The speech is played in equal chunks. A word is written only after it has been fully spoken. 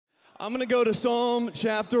I'm going to go to Psalm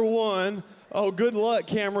chapter 1. Oh, good luck,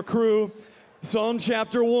 camera crew. Psalm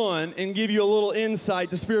chapter 1 and give you a little insight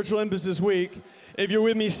to Spiritual Emphasis Week. If you're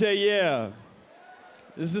with me, say yeah.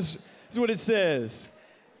 This is what it says.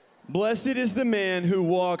 Blessed is the man who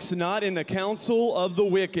walks not in the counsel of the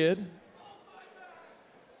wicked,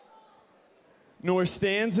 nor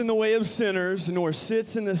stands in the way of sinners, nor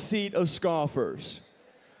sits in the seat of scoffers.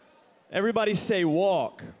 Everybody say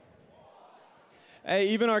walk. Hey,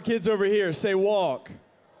 even our kids over here, say walk.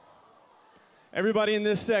 Everybody in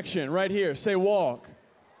this section, right here, say walk.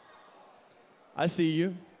 I see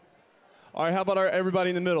you. All right, how about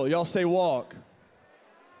everybody in the middle? Y'all say walk.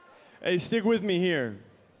 Hey, stick with me here.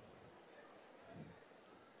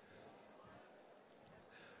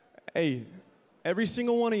 Hey, every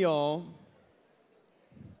single one of y'all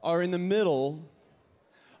are in the middle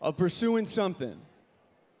of pursuing something.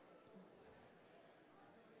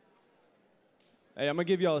 Hey, I'm going to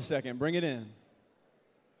give y'all a second. Bring it in.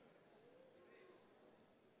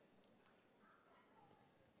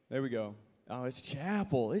 There we go. Oh, it's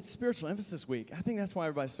chapel. It's Spiritual Emphasis Week. I think that's why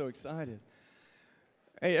everybody's so excited.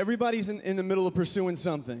 Hey, everybody's in the middle of pursuing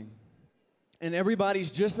something. And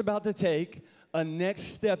everybody's just about to take a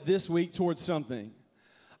next step this week towards something.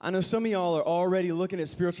 I know some of y'all are already looking at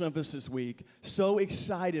Spiritual Emphasis Week, so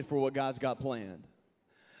excited for what God's got planned.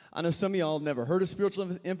 I know some of y'all have never heard of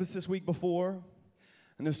Spiritual Emphasis Week before.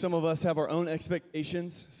 I know some of us have our own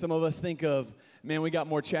expectations. Some of us think of, man, we got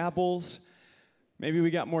more chapels. Maybe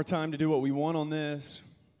we got more time to do what we want on this.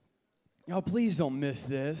 Y'all, please don't miss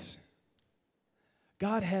this.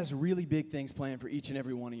 God has really big things planned for each and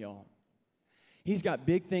every one of y'all. He's got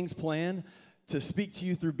big things planned to speak to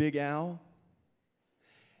you through Big Al.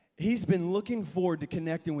 He's been looking forward to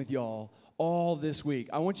connecting with y'all all this week.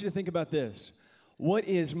 I want you to think about this. What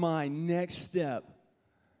is my next step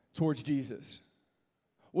towards Jesus?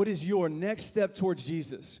 What is your next step towards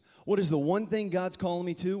Jesus? What is the one thing God's calling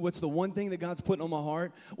me to? What's the one thing that God's putting on my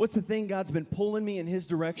heart? What's the thing God's been pulling me in His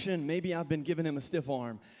direction? Maybe I've been giving Him a stiff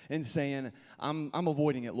arm and saying, I'm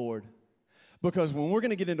avoiding it, Lord. Because when we're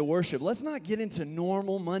going to get into worship, let's not get into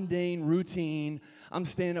normal, mundane, routine, I'm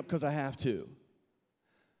standing up because I have to.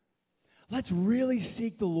 Let's really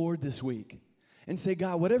seek the Lord this week and say,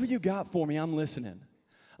 God, whatever you got for me, I'm listening.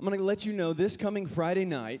 I'm going to let you know this coming Friday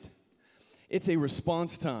night, it's a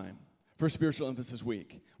response time for Spiritual Emphasis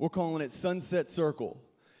Week. We're calling it Sunset Circle.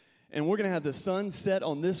 And we're going to have the sun set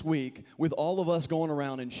on this week with all of us going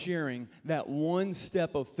around and sharing that one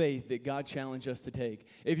step of faith that God challenged us to take.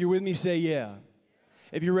 If you're with me, say yeah.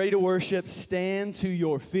 If you're ready to worship, stand to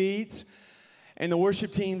your feet, and the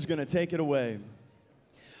worship team's going to take it away.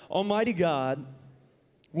 Almighty God,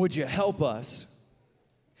 would you help us?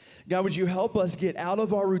 God, would you help us get out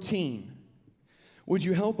of our routine? Would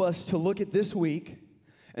you help us to look at this week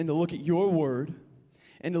and to look at your word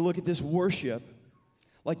and to look at this worship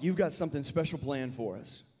like you've got something special planned for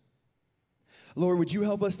us? Lord, would you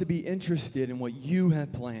help us to be interested in what you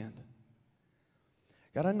have planned?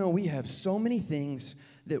 God, I know we have so many things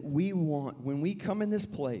that we want when we come in this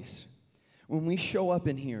place, when we show up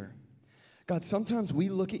in here. God, sometimes we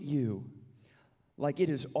look at you like it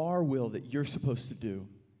is our will that you're supposed to do.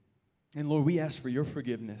 And Lord, we ask for your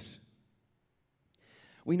forgiveness.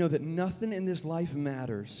 We know that nothing in this life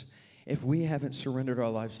matters if we haven't surrendered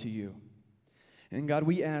our lives to you. And God,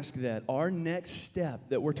 we ask that our next step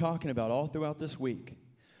that we're talking about all throughout this week,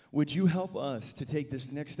 would you help us to take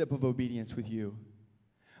this next step of obedience with you?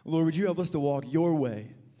 Lord, would you help us to walk your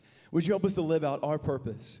way? Would you help us to live out our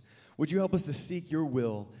purpose? Would you help us to seek your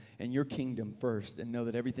will and your kingdom first and know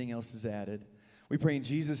that everything else is added? We pray in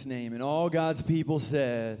Jesus' name. And all God's people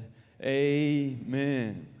said,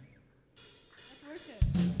 amen. Let's worship.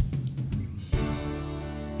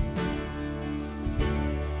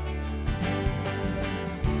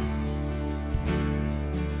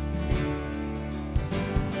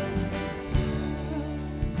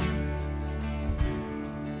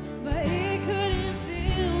 But it couldn't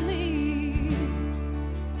fill me.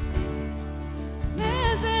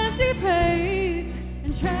 Man's empty praise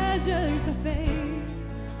and treasures the faith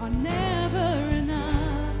are never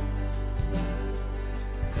enough.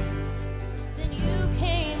 Then you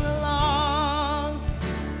came along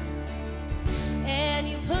and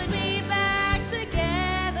you put me back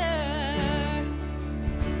together,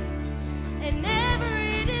 and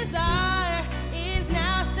every desire is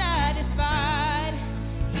now satisfied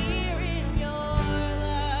here in your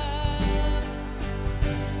love.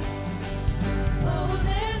 Oh,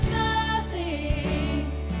 there's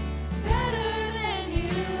nothing better than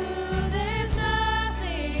you. There's nothing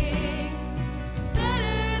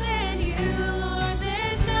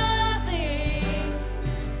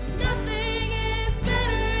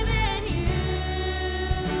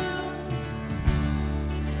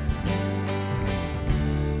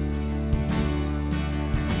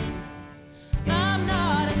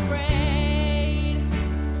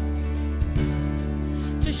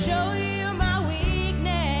to show you my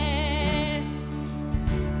weakness,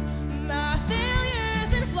 my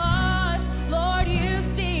failures and flaws. Lord, you've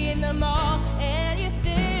seen them all, and you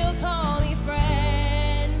still call me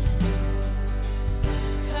friend.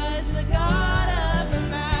 'Cause the God of the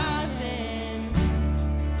mountain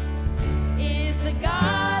is the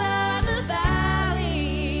God of the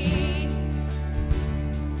valley,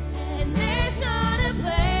 and there's not a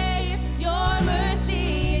place your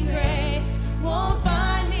mercy and grace won't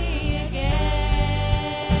find me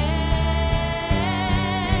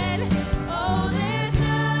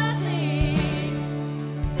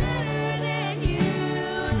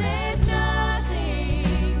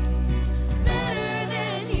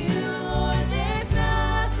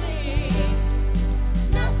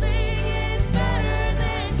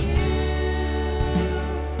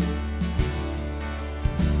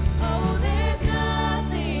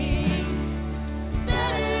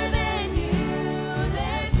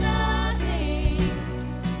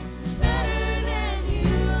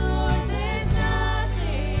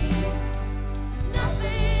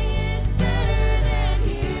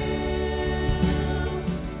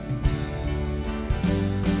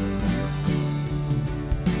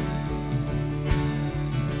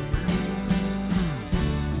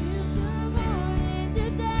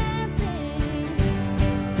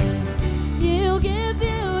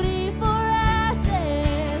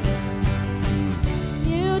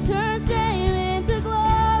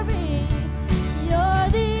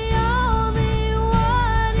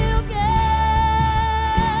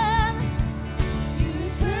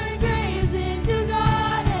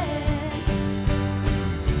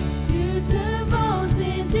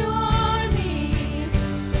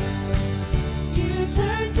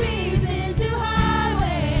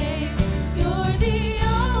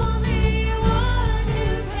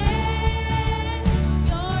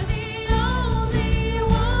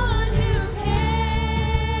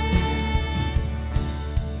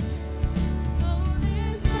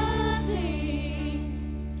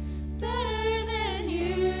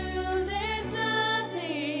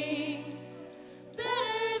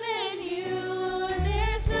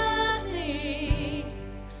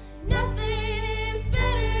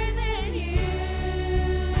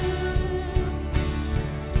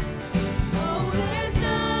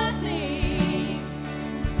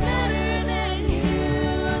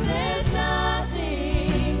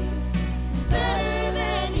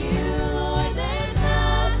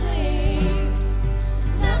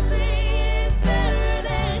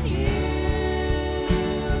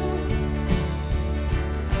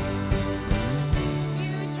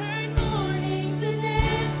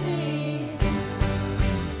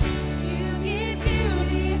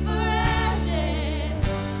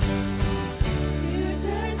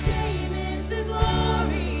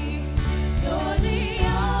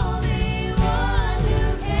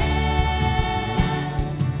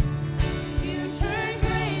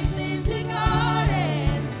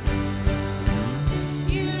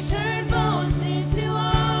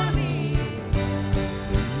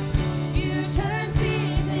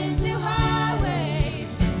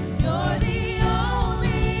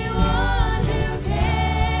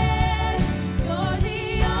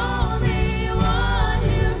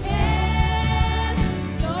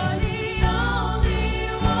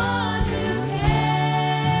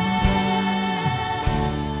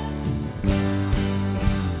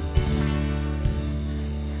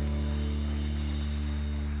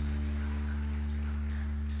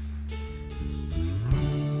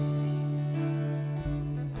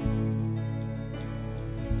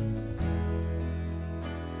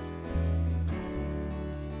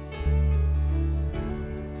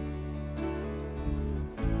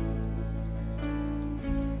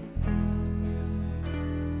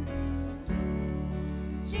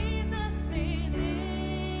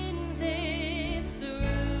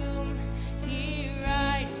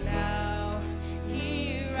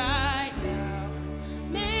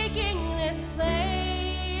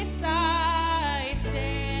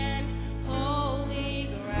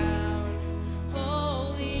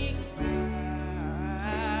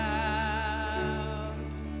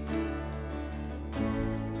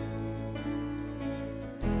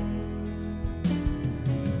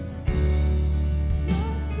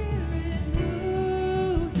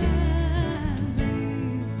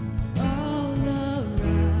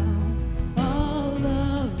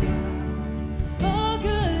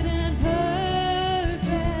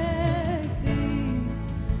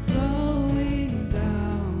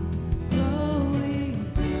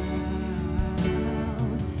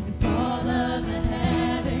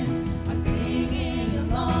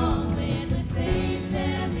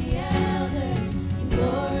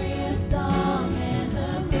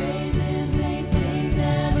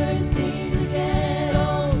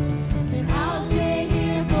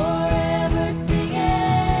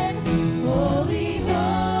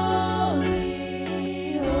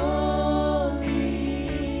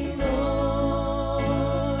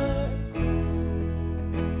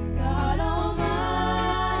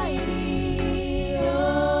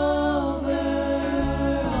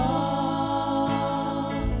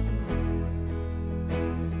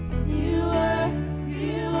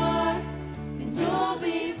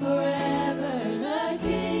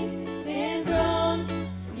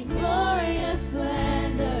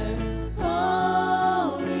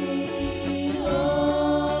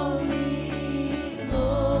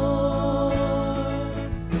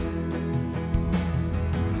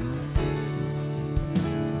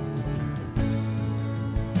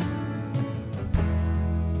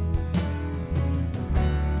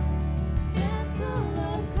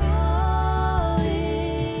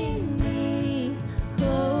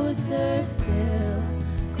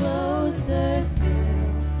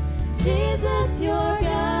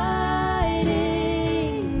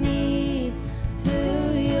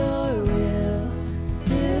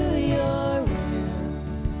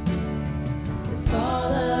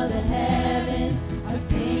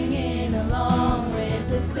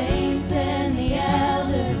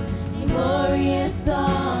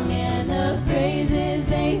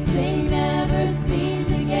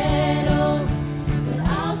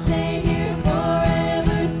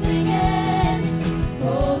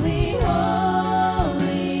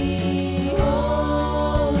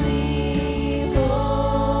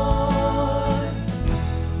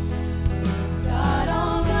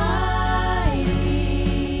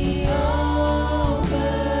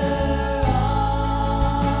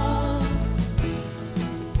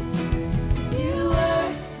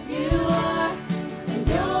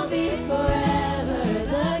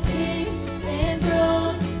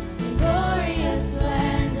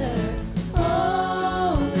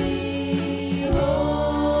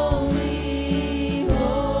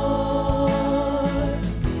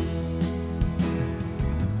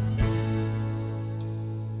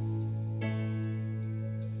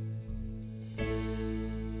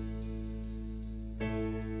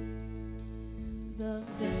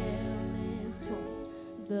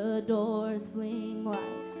doors fling wide,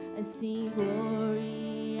 I see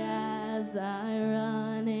glory as I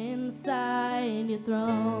run inside your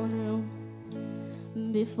throne room.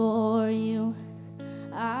 Before you,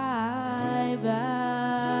 I bow.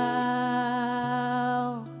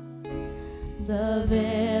 The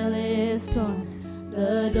veil is torn,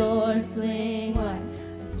 the doors fling wide.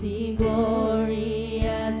 I see glory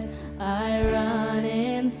as I run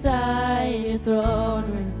inside your throne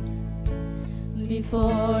room.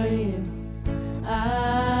 Before you,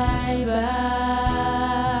 I bow.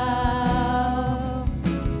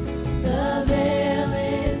 The veil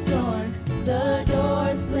is torn, the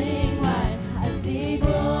doors fling wide. I see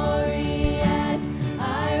glory as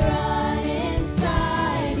I run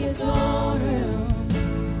inside your throne room.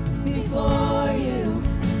 Before you,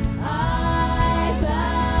 I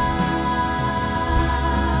bow.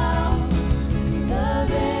 The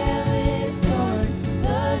veil is torn,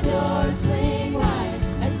 the doors fling wide.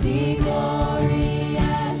 I see glory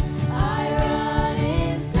as I run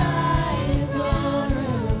inside your throne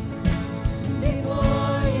room.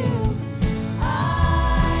 Before you, I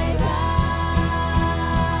bow.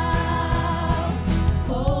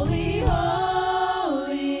 Holy,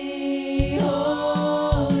 holy,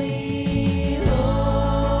 holy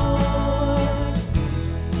Lord,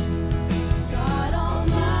 God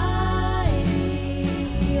Almighty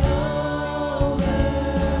over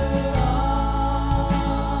all.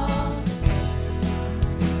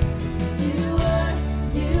 You were,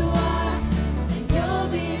 you are, and you'll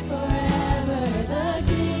be forever the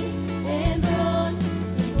King enthroned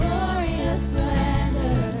in glorious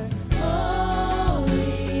splendor. Holy,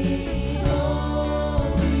 holy Lord.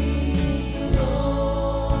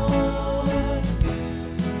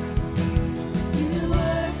 You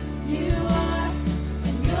were, you are,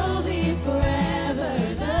 and you'll be forever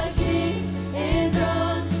the King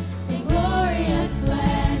enthroned in glorious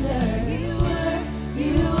splendor. You were,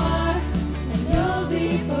 you are, and you'll be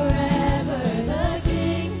forever the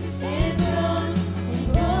King enthroned in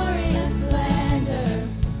glorious splendor.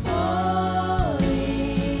 Holy,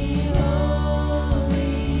 holy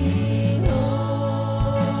Lord.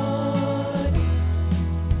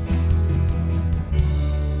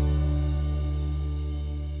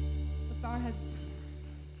 Let's bow our heads.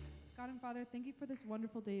 God and Father, thank you for this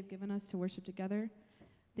wonderful day you've given us to worship together.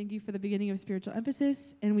 Thank you for the beginning of spiritual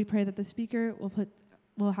emphasis, and we pray that the speaker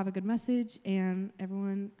will have a good message and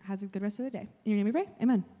everyone has a good rest of the day. In your name we pray.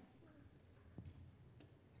 Amen.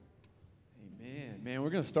 Amen. Man, we're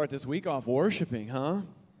going to start this week off worshiping, huh?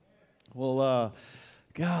 Well,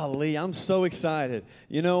 golly, I'm so excited.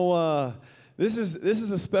 You know, this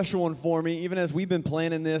is a special one for me. Even as we've been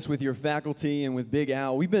planning this with your faculty and with Big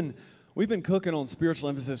Al, we've been cooking on Spiritual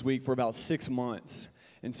Emphasis Week for about 6 months.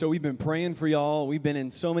 And so we've been praying for y'all. We've been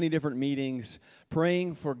in so many different meetings,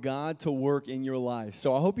 praying for God to work in your life.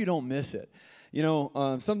 So I hope you don't miss it. You know,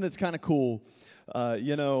 something that's kind of cool,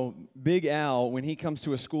 you know, Big Al, when he comes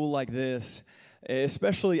to a school like this,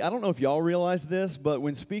 especially, I don't know if y'all realize this, but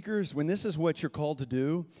when this is what you're called to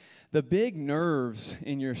do, the big nerves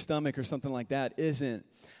in your stomach or something like that isn't,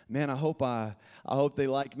 man, I hope they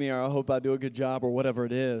like me, or I hope I do a good job, or whatever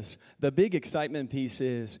it is. The big excitement piece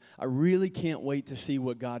is, I really can't wait to see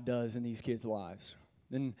what God does in these kids' lives.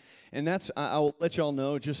 And that's, I'll let y'all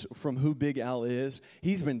know just from who Big Al is.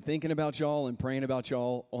 He's been thinking about y'all and praying about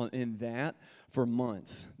y'all in that for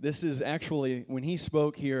months. This is actually, when he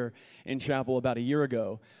spoke here in chapel about a year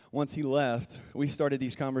ago, once he left, we started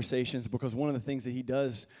these conversations because one of the things that he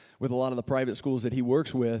does with a lot of the private schools that he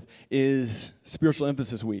works with is spiritual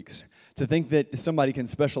emphasis weeks. To think that somebody can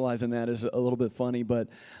specialize in that is a little bit funny, but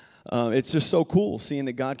it's just so cool seeing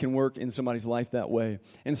that God can work in somebody's life that way.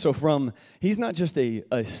 And so he's not just a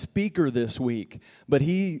speaker this week, but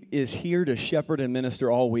he is here to shepherd and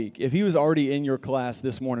minister all week. If he was already in your class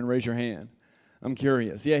this morning, raise your hand. I'm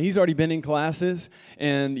curious. Yeah, he's already been in classes,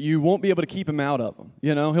 and you won't be able to keep him out of them.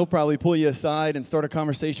 You know, he'll probably pull you aside and start a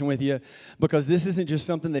conversation with you, because this isn't just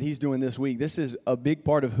something that he's doing this week. This is a big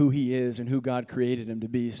part of who he is and who God created him to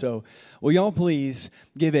be. So, will y'all please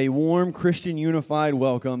give a warm Christian unified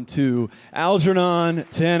welcome to Algernon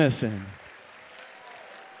Tennyson.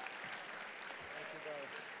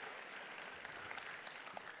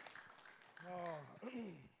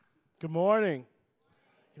 Good morning.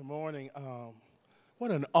 Good morning. What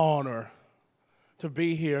an honor to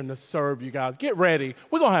be here and to serve you guys. Get ready.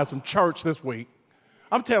 We're going to have some church this week.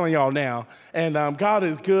 I'm telling y'all now. And God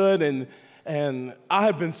is good, and I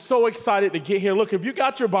have been so excited to get here. Look, if you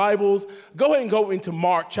got your Bibles, go ahead and go into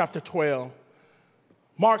Mark chapter 12.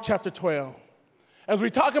 Mark chapter 12. As we're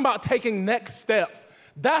talking about taking next steps,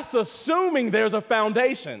 That's assuming there's a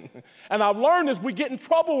foundation. And I've learned this, we get in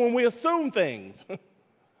trouble when we assume things.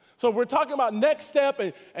 So we're talking about next step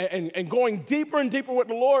and going deeper and deeper with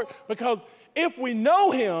the Lord, because if we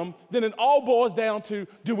know him, then it all boils down to,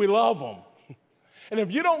 do we love him? And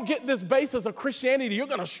if you don't get this basis of Christianity, you're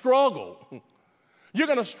going to struggle. You're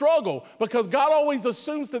going to struggle because God always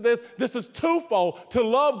assumes that this is twofold. To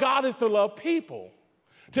love God is to love people.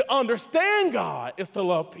 To understand God is to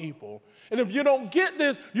love people. And if you don't get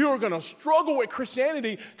this, you're going to struggle with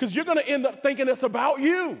Christianity because you're going to end up thinking it's about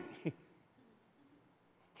you.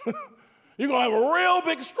 You're going to have a real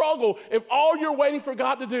big struggle if all you're waiting for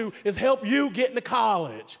God to do is help you get into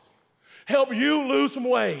college, help you lose some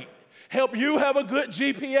weight, help you have a good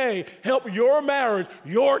GPA, help your marriage,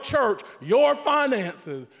 your church, your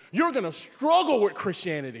finances. You're going to struggle with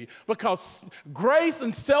Christianity because grace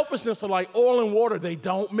and selfishness are like oil and water. They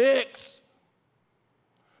don't mix.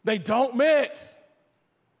 They don't mix.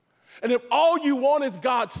 And if all you want is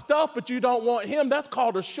God's stuff, but you don't want him, that's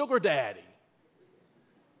called a sugar daddy.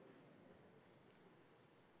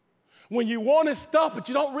 When you want his stuff, but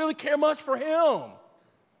you don't really care much for him,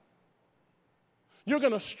 you're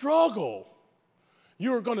going to struggle.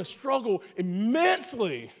 You're going to struggle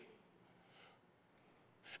immensely.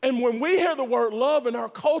 And when we hear the word love in our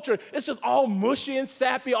culture, it's just all mushy and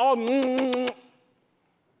sappy, all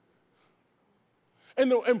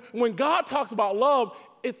And when God talks about love,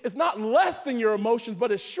 it's not less than your emotions,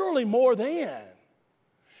 but it's surely more than.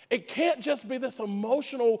 It can't just be this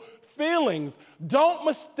emotional feelings. Don't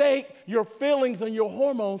mistake your feelings and your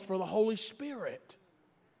hormones for the Holy Spirit.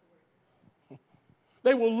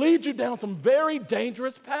 They will lead you down some very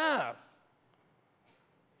dangerous paths.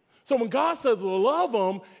 So when God says love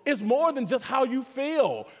them, it's more than just how you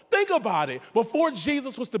feel. Think about it. Before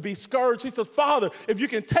Jesus was to be scourged, he says, Father, if you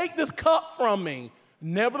can take this cup from me,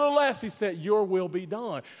 nevertheless, he said, your will be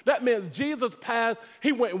done. That means Jesus passed,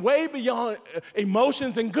 he went way beyond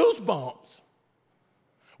emotions and goosebumps.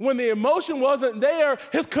 When the emotion wasn't there,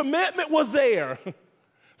 his commitment was there.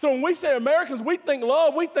 So when we say Americans, we think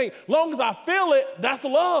love, we think long as I feel it, that's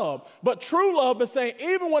love. But true love is saying,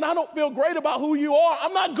 even when I don't feel great about who you are,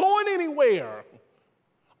 I'm not going anywhere.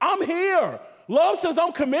 I'm here. Love says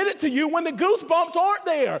I'm committed to you when the goosebumps aren't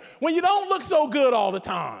there, when you don't look so good all the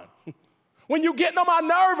time, when you're getting on my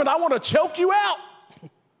nerve and I want to choke you out.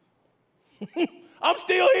 I'm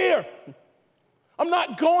still here. I'm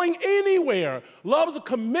not going anywhere. Love is a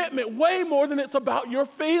commitment way more than it's about your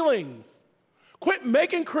feelings. Quit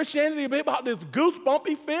making Christianity be about this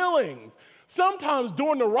goosebumpy feelings. Sometimes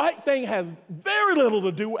doing the right thing has very little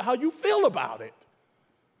to do with how you feel about it.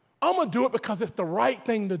 I'm going to do it because it's the right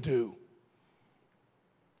thing to do.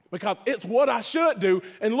 Because it's what I should do.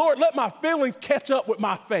 And Lord, let my feelings catch up with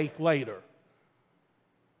my faith later.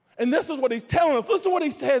 And this is what he's telling us. Listen to what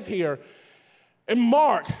he says here in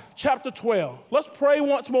Mark chapter 12. Let's pray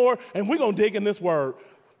once more, and we're going to dig in this word.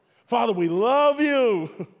 Father, we love you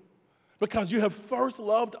because you have first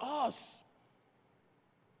loved us.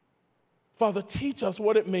 Father, teach us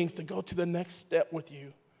what it means to go to the next step with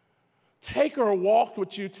you. Take our walk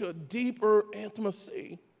with you to a deeper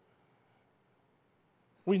intimacy.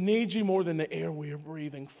 We need you more than the air we are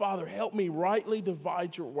breathing. Father, help me rightly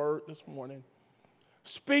divide your word this morning.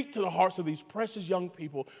 Speak to the hearts of these precious young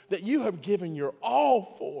people that you have given your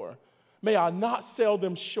all for. May I not sell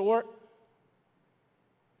them short.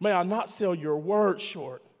 May I not sell your word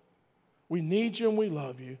short. We need you and we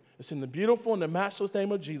love you. It's in the beautiful and the matchless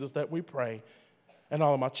name of Jesus that we pray. And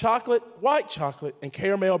all of my chocolate, white chocolate, and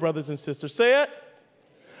caramel brothers and sisters, say it.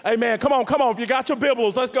 Amen. Come on. If you got your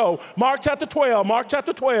Bibles, let's go. Mark chapter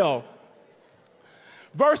 12.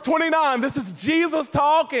 Verse 29, this is Jesus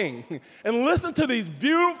talking. And listen to these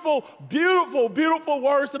beautiful, beautiful, beautiful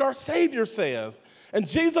words that our Savior says. And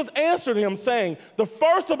Jesus answered him saying, the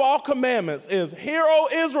first of all commandments is, hear, O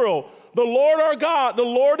Israel, the Lord our God, the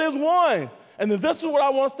Lord is one. And then this is what I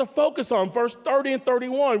want us to focus on, verse 30 and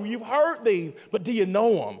 31. You've heard these, but do you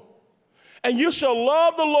know them? And you shall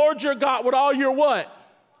love the Lord your God with all your what?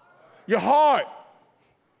 Your heart.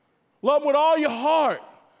 Love him with all your heart.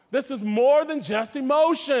 This is more than just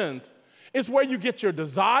emotions. It's where you get your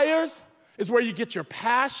desires. It's where you get your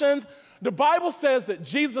passions. The Bible says that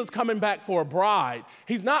Jesus is coming back for a bride.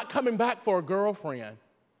 He's not coming back for a girlfriend.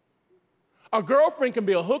 A girlfriend can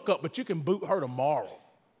be a hookup, but you can boot her tomorrow.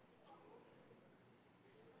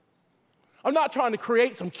 I'm not trying to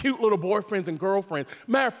create some cute little boyfriends and girlfriends.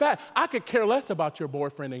 Matter of fact, I could care less about your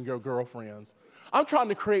boyfriend and your girlfriends. I'm trying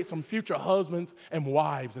to create some future husbands and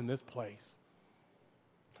wives in this place.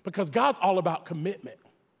 Because God's all about commitment.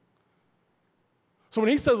 So when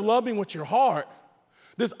he says love me with your heart,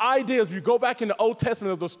 This idea, if you go back in the Old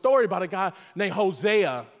Testament, there's a story about a guy named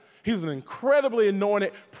Hosea. He's an incredibly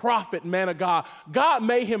anointed prophet, man of God. God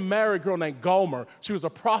made him marry a girl named Gomer. She was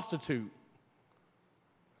a prostitute.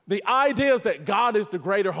 The idea is that God is the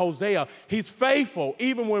greater Hosea. He's faithful.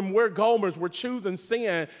 Even when we're Gomers, we're choosing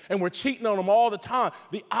sin and we're cheating on him all the time.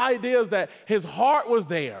 The idea is that his heart was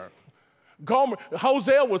there.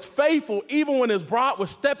 Hosea was faithful even when his bride was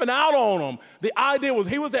stepping out on him. The idea was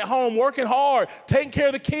he was at home working hard, taking care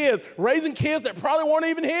of the kids, raising kids that probably weren't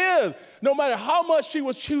even his. No matter how much she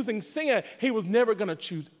was choosing sin, he was never going to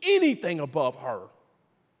choose anything above her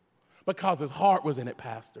because his heart was in it,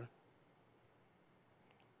 Pastor.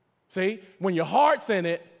 See, when your heart's in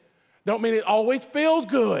it, don't mean it always feels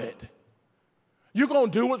good. You're going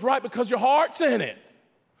to do what's right because your heart's in it.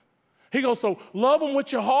 He goes, so love them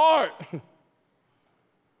with your heart.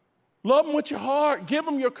 Love them with your heart. Give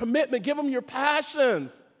them your commitment. Give them your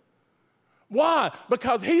passions. Why?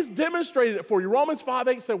 Because he's demonstrated it for you. Romans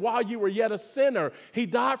 5:8 said, while you were yet a sinner, he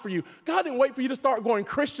died for you. God didn't wait for you to start going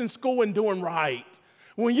Christian school and doing right.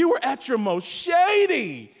 When you were at your most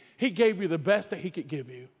shady, he gave you the best that he could give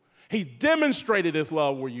you. He demonstrated his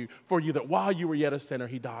love for you that while you were yet a sinner,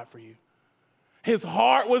 he died for you. His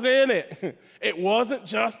heart was in it. It wasn't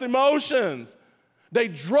just emotions. They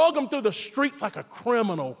drug him through the streets like a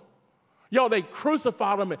criminal. Yo, they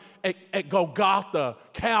crucified him at Golgotha,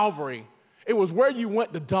 Calvary. It was where you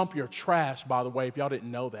went to dump your trash, by the way, if y'all didn't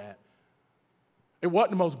know that. It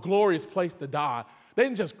wasn't the most glorious place to die. They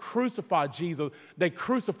didn't just crucify Jesus. They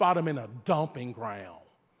crucified him in a dumping ground.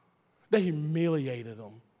 They humiliated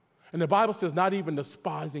him. And the Bible says, not even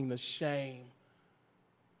despising the shame.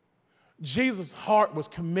 Jesus' heart was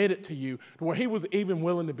committed to you to where he was even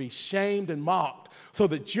willing to be shamed and mocked so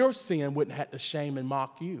that your sin wouldn't have to shame and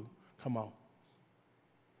mock you. Come on.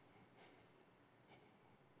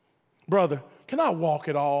 Brother, can I walk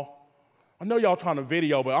at all? I know y'all trying to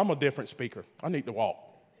video, but I'm a different speaker. I need to walk.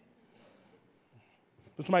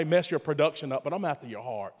 This may mess your production up, but I'm after your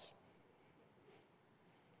hearts.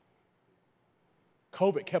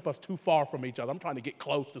 COVID kept us too far from each other. I'm trying to get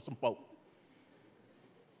close to some folk.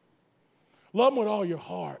 Love him with all your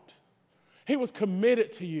heart. He was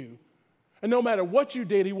committed to you. And no matter what you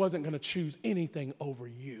did, he wasn't going to choose anything over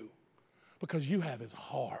you because you have his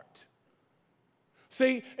heart.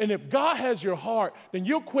 See, and if God has your heart, then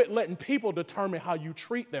you'll quit letting people determine how you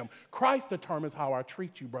treat them. Christ determines how I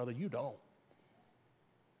treat you, brother. You don't.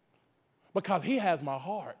 Because he has my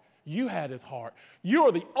heart. You had his heart.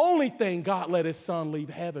 You're the only thing God let his son leave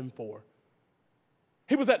heaven for.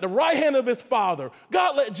 He was at the right hand of his Father.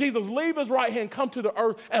 God let Jesus leave his right hand, come to the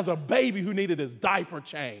earth as a baby who needed his diaper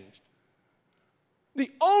changed.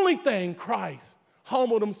 The only thing Christ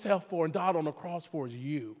humbled himself for and died on the cross for is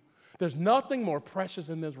you. There's nothing more precious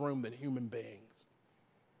in this room than human beings.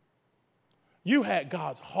 You had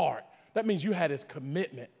God's heart. That means you had his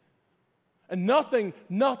commitment. And nothing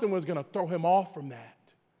was going to throw him off from that.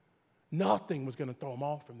 Nothing was going to throw him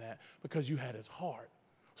off from that because you had his heart.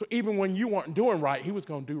 So even when you weren't doing right, he was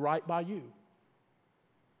going to do right by you.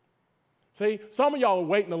 See, some of y'all are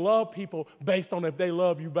waiting to love people based on if they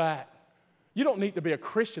love you back. You don't need to be a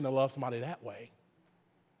Christian to love somebody that way.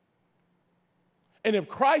 And if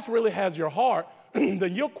Christ really has your heart,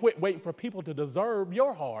 then you'll quit waiting for people to deserve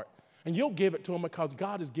your heart. And you'll give it to them because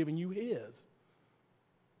God is giving you his.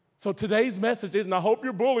 So today's message is, and I hope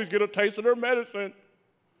your bullies get a taste of their medicine.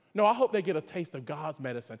 No, I hope they get a taste of God's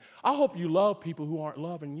medicine. I hope you love people who aren't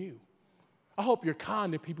loving you. I hope you're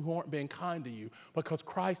kind to people who aren't being kind to you because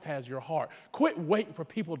Christ has your heart. Quit waiting for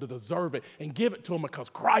people to deserve it and give it to them because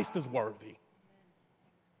Christ is worthy.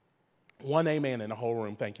 One amen in the whole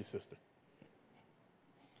room. Thank you, sister.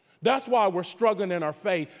 That's why we're struggling in our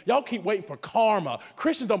faith. Y'all keep waiting for karma.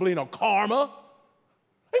 Christians don't believe in karma.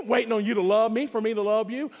 I ain't waiting on you to love me for me to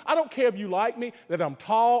love you. I don't care if you like me, that I'm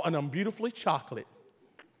tall and I'm beautifully chocolate.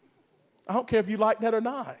 I don't care if you like that or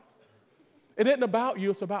not. It isn't about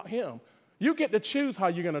you, it's about him. You get to choose how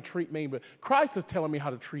you're going to treat me, but Christ is telling me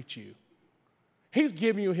how to treat you. He's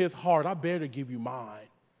giving you his heart. I better give you mine.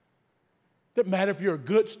 Doesn't matter if you're a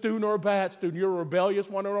good student or a bad student. You're a rebellious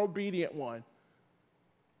one or an obedient one.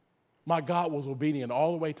 My God was obedient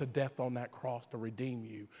all the way to death on that cross to redeem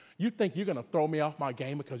you. You think you're going to throw me off my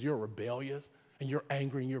game because you're rebellious and you're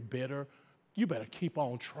angry and you're bitter? You better keep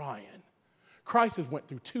on trying. Christ has went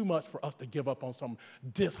through too much for us to give up on some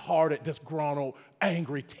disheartened, disgruntled,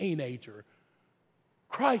 angry teenager.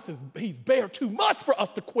 He's bare too much for us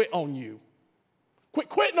to quit on you. Quit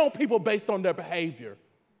quitting on people based on their behavior.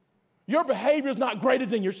 Your behavior is not greater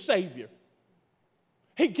than your Savior.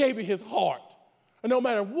 He gave you his heart. And no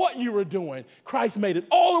matter what you were doing, Christ made it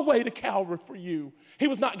all the way to Calvary for you. He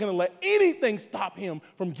was not going to let anything stop him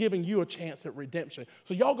from giving you a chance at redemption.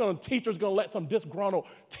 So teachers going to let some disgruntled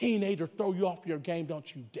teenager throw you off your game.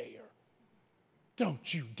 Don't you dare.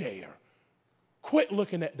 Don't you dare. Quit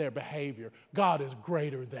looking at their behavior. God is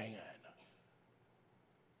greater than.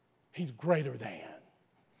 He's greater than.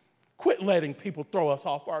 Quit letting people throw us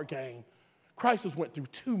off our game. Christ has went through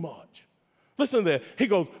too much. Listen to this. He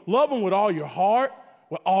goes, love him with all your heart,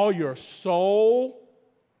 with all your soul.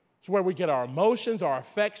 It's where we get our emotions, our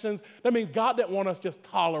affections. That means God didn't want us just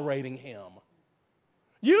tolerating him.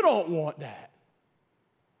 You don't want that.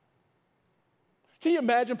 Can you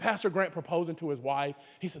imagine Pastor Grant proposing to his wife?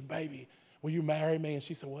 He says, baby, will you marry me? And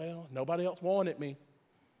she said, well, nobody else wanted me.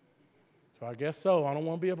 So I guess so. I don't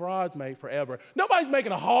want to be a bridesmaid forever. Nobody's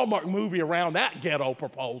making a Hallmark movie around that ghetto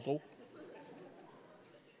proposal.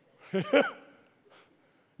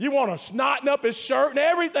 You want to snotting up his shirt and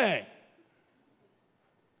everything.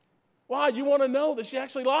 Why? You want to know that she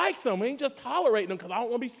actually likes him. We ain't just tolerating him because I don't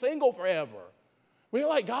want to be single forever. We're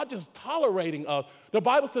like God just tolerating us. The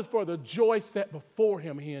Bible says, for the joy set before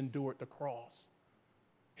him, he endured the cross.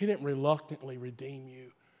 He didn't reluctantly redeem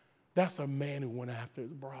you. That's a man who went after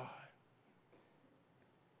his bride.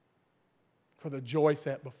 For the joy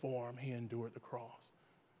set before him, he endured the cross.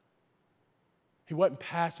 He wasn't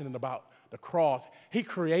passionate about the cross. He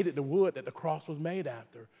created the wood that the cross was made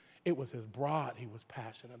after. It was his bride he was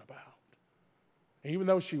passionate about. Even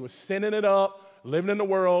though she was sinning it up, living in the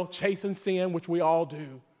world, chasing sin, which we all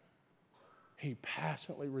do, he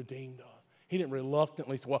passionately redeemed us. He didn't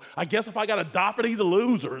reluctantly say, well, I guess if I got to die for these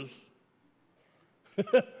losers.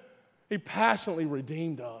 He passionately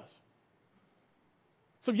redeemed us.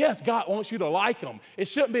 So yes, God wants you to like him. It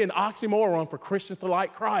shouldn't be an oxymoron for Christians to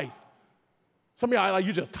like Christ. Some of y'all like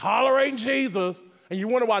you just tolerating Jesus, and you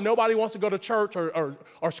wonder why nobody wants to go to church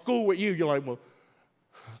or school with you. You're like, well,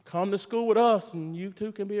 come to school with us, and you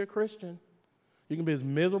too can be a Christian. You can be as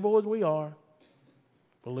miserable as we are.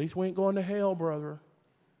 But at least we ain't going to hell, brother.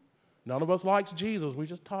 None of us likes Jesus. We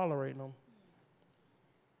just tolerating him.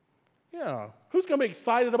 Yeah. Who's going to be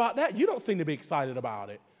excited about that? You don't seem to be excited about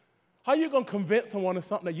it. How are you going to convince someone of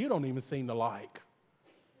something that you don't even seem to like?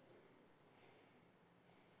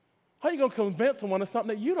 How are you going to convince someone of something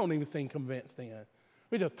that you don't even seem convinced in?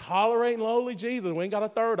 We just tolerating lowly Jesus. We ain't got a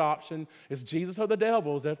third option. It's Jesus or the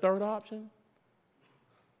devil. Is there a third option?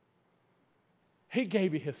 He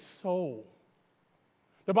gave you his soul.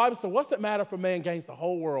 The Bible says, what's it matter if a man gains the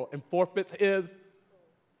whole world and forfeits his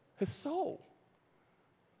soul?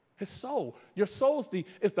 His soul. Your soul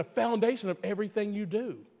is the foundation of everything you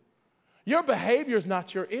do. Your behavior is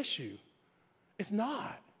not your issue. It's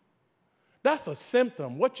not. That's a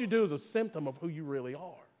symptom. What you do is a symptom of who you really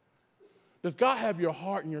are. Does God have your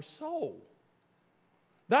heart and your soul?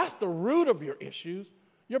 That's the root of your issues.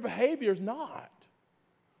 Your behavior is not.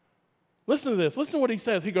 Listen to this. Listen to what he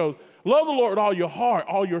says. He goes, love the Lord with all your heart,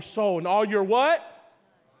 all your soul, and all your what?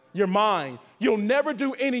 Your mind. You'll never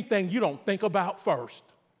do anything you don't think about first.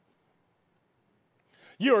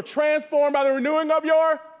 You are transformed by the renewing of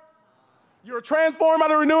your? You're transformed by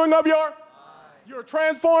the renewing of your? You're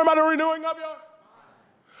transformed by the renewing of your?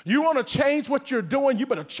 You want to change what you're doing, you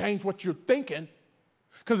better change what you're thinking.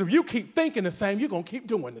 Because if you keep thinking the same, you're going to keep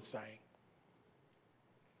doing the same.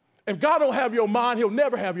 If God don't have your mind, he'll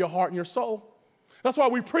never have your heart and your soul. That's why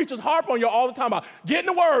we preachers harp on you all the time about get in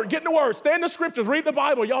the word, stay in the scriptures, read the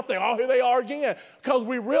Bible. Y'all think, oh, here they are again. Because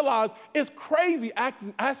we realize it's crazy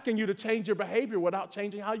asking you to change your behavior without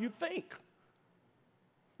changing how you think.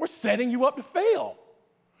 We're setting you up to fail.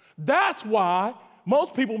 That's why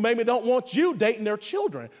most people maybe don't want you dating their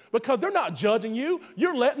children, because they're not judging you.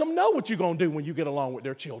 You're letting them know what you're going to do when you get along with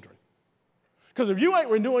their children. Because if you ain't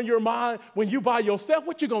renewing your mind when you by yourself,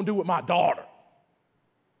 what you going to do with my daughter?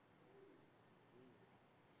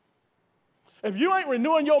 If you ain't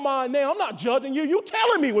renewing your mind now, I'm not judging you. You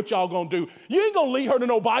telling me what y'all going to do. You ain't going to lead her to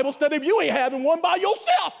no Bible study if you ain't having one by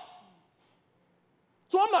yourself.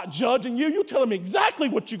 So I'm not judging you. You telling me exactly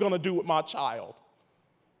what you're going to do with my child.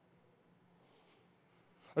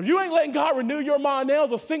 If you ain't letting God renew your mind now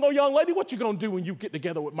as a single young lady, what you going to do when you get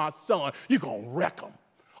together with my son? You're going to wreck them.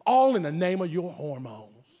 All in the name of your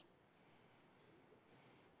hormones.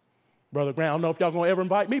 Brother Grant, I don't know if y'all going to ever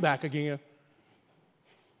invite me back again.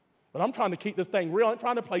 But I'm trying to keep this thing real. I'm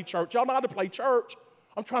trying to play church. Y'all know how to play church.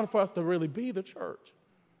 I'm trying for us to really be the church.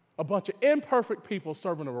 A bunch of imperfect people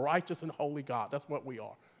serving a righteous and holy God. That's what we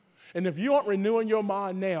are. And if you aren't renewing your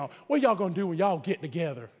mind now, what y'all going to do when y'all get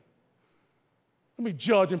together? Don't be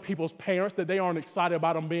judging people's parents that they aren't excited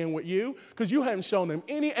about them being with you because you haven't shown them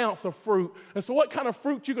any ounce of fruit. And so what kind of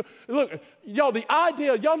fruit you look, y'all, the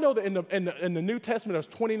idea, y'all know that in the New Testament there's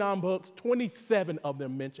 29 books, 27 of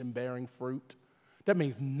them mention bearing fruit. That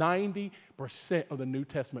means 90% of the New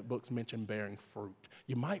Testament books mention bearing fruit.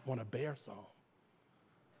 You might want to bear some.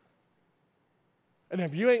 And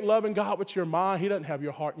if you ain't loving God with your mind, he doesn't have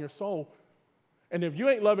your heart and your soul. And if you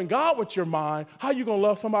ain't loving God with your mind, how are you going to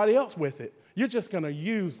love somebody else with it? You're just going to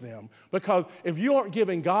use them. Because if you aren't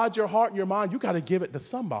giving God your heart and your mind, you got to give it to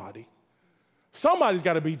somebody. Somebody's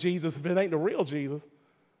got to be Jesus if it ain't the real Jesus.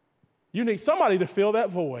 You need somebody to fill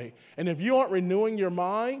that void. And if you aren't renewing your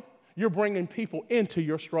mind, you're bringing people into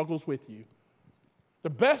your struggles with you. The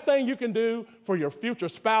best thing you can do for your future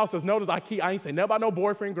spouse is, notice I ain't saying nothing about no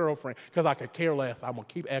boyfriend, girlfriend, because I could care less. I'm going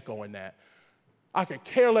to keep echoing that. I could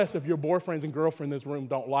care less if your boyfriends and girlfriends in this room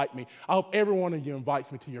don't like me. I hope every one of you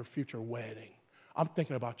invites me to your future wedding. I'm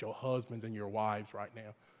thinking about your husbands and your wives right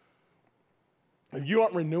now. If you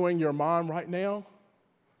aren't renewing your mind right now,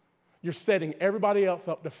 you're setting everybody else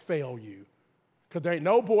up to fail you. Because there ain't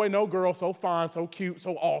no boy, no girl so fine, so cute,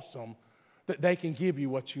 so awesome that they can give you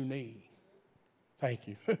what you need. Thank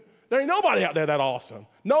you. There ain't nobody out there that awesome.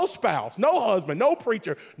 No spouse, no husband, no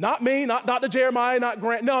preacher, not me, not Dr. Jeremiah, not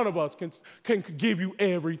Grant. None of us can give you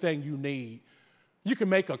everything you need. You can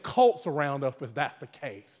make a cult surround us if that's the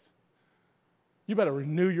case. You better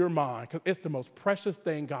renew your mind because it's the most precious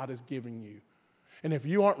thing God has given you. And if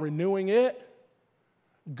you aren't renewing it,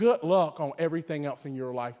 good luck on everything else in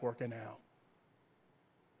your life working out.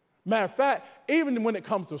 Matter of fact, even when it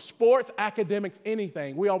comes to sports, academics,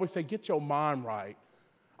 anything, we always say, get your mind right.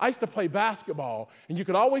 I used to play basketball, and you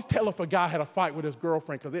could always tell if a guy had a fight with his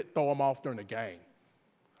girlfriend because it'd throw him off during the game.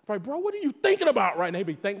 I'm like, bro, what are you thinking about right now? He'd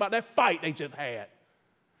be thinking about that fight they just had.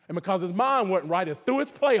 And because his mind wasn't right, it threw his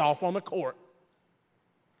play off on the court.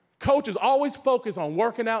 Coaches always focus on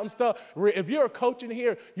working out and stuff. If you're a coach in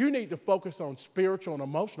here, you need to focus on spiritual and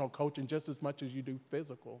emotional coaching just as much as you do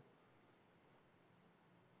physical.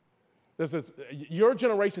 Your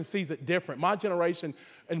generation sees it different. My generation,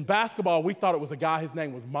 in basketball, we thought it was a guy, his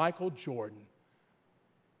name was Michael Jordan.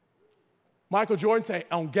 Michael Jordan said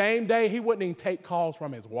on game day, he wouldn't even take calls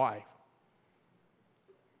from his wife.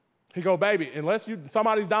 He'd go, baby, unless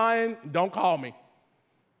somebody's dying, don't call me.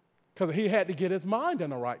 Because he had to get his mind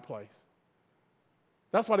in the right place.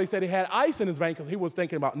 That's why they said he had ice in his vein, because he was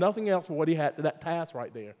thinking about nothing else but what he had to that task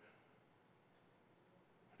right there.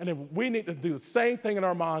 And if we need to do the same thing in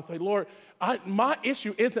our minds, say, Lord, my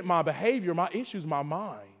issue isn't my behavior, my issue is my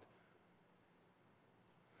mind.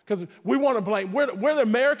 Because we want to blame, we're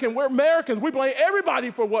Americans, we blame everybody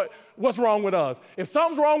for what's wrong with us. If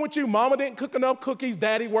something's wrong with you, mama didn't cook enough cookies,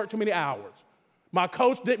 daddy worked too many hours. My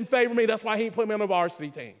coach didn't favor me, that's why he didn't put me on the varsity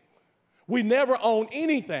team. We never own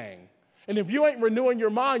anything. And if you ain't renewing your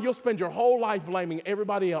mind, you'll spend your whole life blaming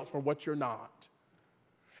everybody else for what you're not.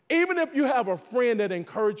 Even if you have a friend that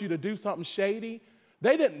encouraged you to do something shady,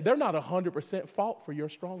 they're not 100% fault for your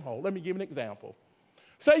stronghold. Let me give you an example.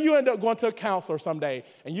 Say you end up going to a counselor someday,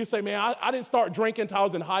 and you say, man, I didn't start drinking until I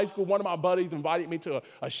was in high school. One of my buddies invited me to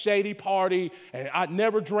a shady party, and I'd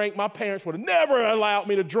never drank. My parents would have never allowed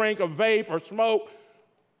me to drink or vape or smoke.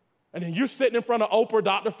 And then you're sitting in front of Oprah,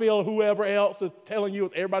 Dr. Phil, whoever else is telling you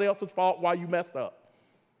it's everybody else's fault why you messed up.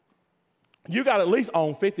 You got to at least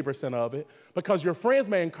own 50% of it, because your friends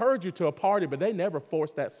may encourage you to a party, but they never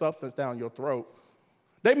force that substance down your throat.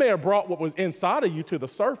 They may have brought what was inside of you to the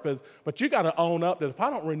surface, but you got to own up that if I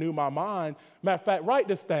don't renew my mind, matter of fact, write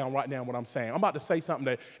this down right now what I'm saying. I'm about to say something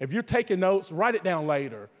that if you're taking notes, write it down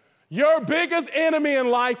later. Your biggest enemy in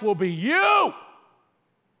life will be you.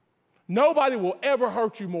 Nobody will ever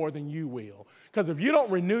hurt you more than you will. Because if you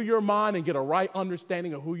don't renew your mind and get a right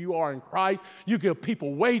understanding of who you are in Christ, you give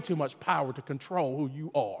people way too much power to control who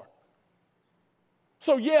you are.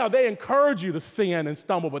 So yeah, they encourage you to sin and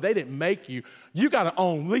stumble, but they didn't make you. You got to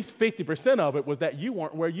own at least 50% of it was that you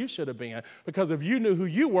weren't where you should have been. Because if you knew who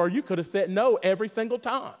you were, you could have said no every single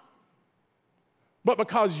time. But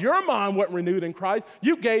because your mind wasn't renewed in Christ,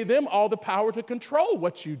 you gave them all the power to control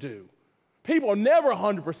what you do. People are never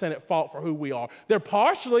 100% at fault for who we are. They're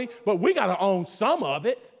partially, but we got to own some of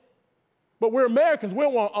it. But we're Americans. We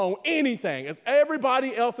don't want to own anything. It's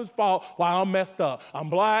everybody else's fault while I'm messed up. I'm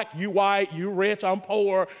black, you white, you rich, I'm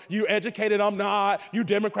poor, you educated, I'm not, you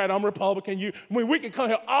Democrat, I'm Republican. We can come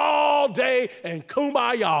here all day and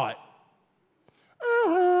kumbaya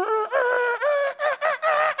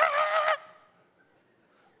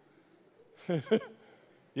it.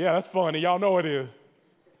 Yeah, that's funny. Y'all know it is.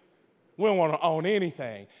 We don't want to own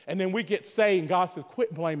anything. And then we get saved, and God says,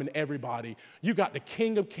 quit blaming everybody. You got the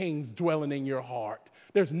King of Kings dwelling in your heart.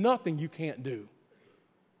 There's nothing you can't do.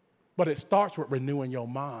 But it starts with renewing your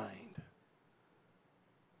mind.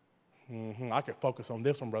 I could focus on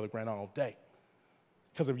this one, Brother Grant, all day.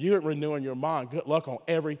 Because if you ain't renewing your mind, good luck on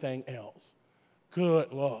everything else.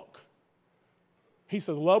 Good luck. He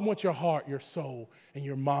says, love them with your heart, your soul, and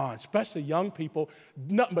your mind, especially young people.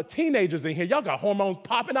 Nothing but teenagers in here. Y'all got hormones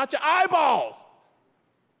popping out your eyeballs.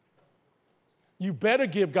 You better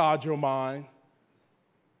give God your mind.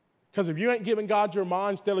 Because if you ain't giving God your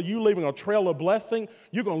mind, instead of you leaving a trail of blessing,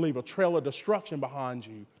 you're going to leave a trail of destruction behind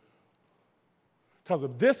you. Because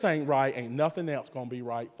if this ain't right, ain't nothing else going to be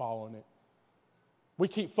right following it. We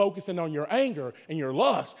keep focusing on your anger and your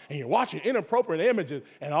lust, and you're watching inappropriate images,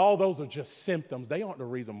 and all those are just symptoms. They aren't the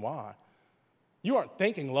reason why. You aren't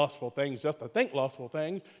thinking lustful things just to think lustful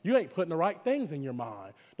things. You ain't putting the right things in your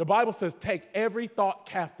mind. The Bible says, take every thought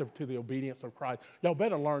captive to the obedience of Christ. Y'all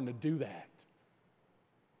better learn to do that.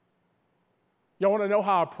 Y'all want to know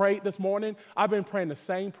how I prayed this morning? I've been praying the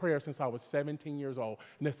same prayer since I was 17 years old,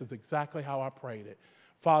 and this is exactly how I prayed it.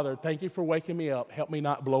 Father, thank you for waking me up. Help me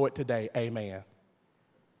not blow it today. Amen.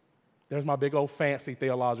 There's my big old fancy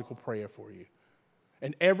theological prayer for you.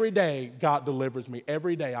 And every day, God delivers me.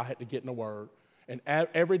 Every day, I had to get in the Word. And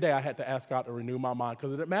every day, I had to ask God to renew my mind.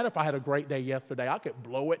 Because it didn't matter if I had a great day yesterday. I could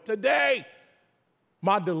blow it today.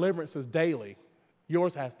 My deliverance is daily.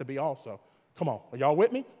 Yours has to be also. Come on. Are y'all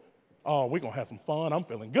with me? Oh, we're going to have some fun. I'm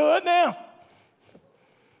feeling good now.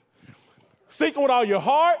 Seek with all your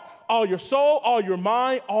heart, all your soul, all your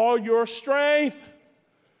mind, all your strength.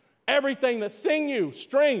 Everything that's in you,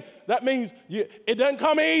 strength, that means it doesn't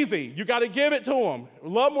come easy. You got to give it to him.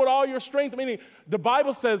 Love him with all your strength. Meaning, the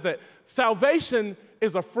Bible says that salvation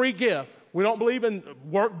is a free gift. We don't believe in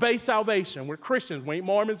work-based salvation. We're Christians. We ain't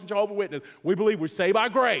Mormons and Jehovah's Witnesses. We believe we're saved by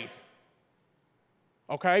grace.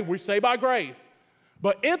 Okay? We're saved by grace.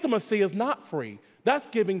 But intimacy is not free. That's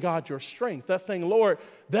giving God your strength. That's saying, Lord,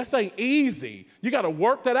 this ain't easy. You got to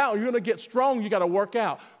work that out. You're going to get strong. You got to work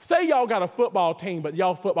out. Say y'all got a football team, but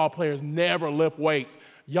y'all football players never lift weights.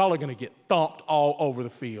 Y'all are going to get thumped all over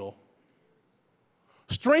the field.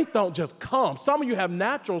 Strength don't just come. Some of you have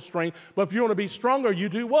natural strength, but if you want to be stronger, you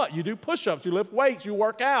do what? You do push-ups, you lift weights, you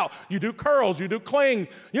work out, you do curls, you do clings.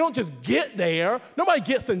 You don't just get there. Nobody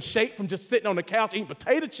gets in shape from just sitting on the couch eating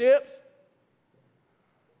potato chips.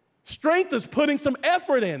 Strength is putting some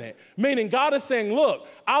effort in it, meaning God is saying, look,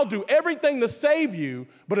 I'll do everything to save you,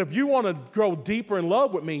 but if you want to grow deeper in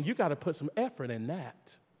love with me, you got to put some effort in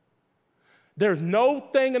that. There's no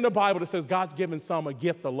thing in the Bible that says God's given some a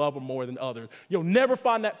gift to love him more than others. You'll never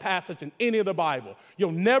find that passage in any of the Bible.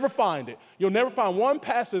 You'll never find it. You'll never find one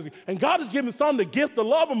passage, and God has given some the gift to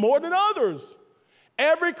love him more than others.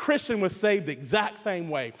 Every Christian was saved the exact same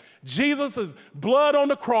way. Jesus' blood on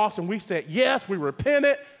the cross, and we said, yes, we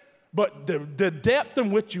repented. But the depth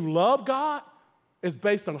in which you love God is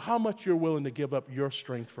based on how much you're willing to give up your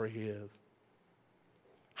strength for his.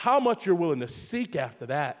 How much you're willing to seek after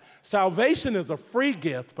that. Salvation is a free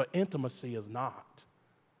gift, but intimacy is not.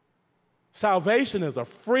 Salvation is a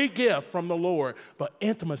free gift from the Lord, but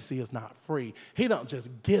intimacy is not free. He don't just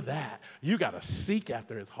give that. You got to seek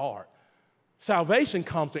after his heart. Salvation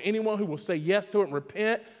comes to anyone who will say yes to it and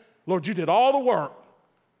repent. Lord, you did all the work.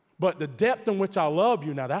 But the depth in which I love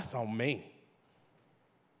you, now that's on me.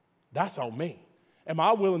 That's on me. Am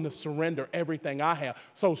I willing to surrender everything I have?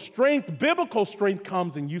 So strength, biblical strength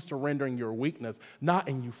comes in you surrendering your weakness, not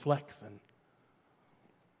in you flexing.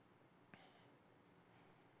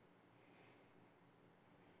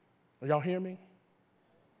 Are y'all hear me?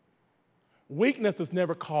 Weakness has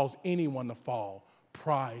never caused anyone to fall.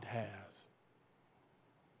 Pride has.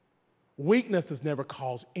 Weakness has never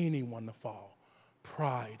caused anyone to fall.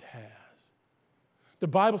 Pride has. The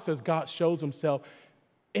Bible says God shows himself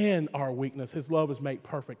in our weakness. His love is made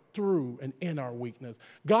perfect through and in our weakness.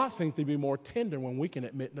 God seems to be more tender when we can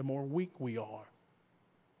admit the more weak we are.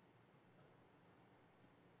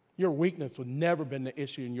 Your weakness would never been the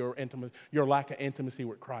issue in your lack of intimacy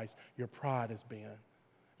with Christ. Your pride has been.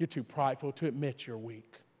 You're too prideful to admit you're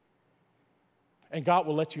weak. And God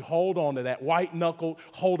will let you hold on to that white-knuckled,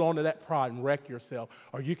 hold on to that pride and wreck yourself.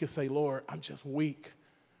 Or you can say, Lord, I'm just weak.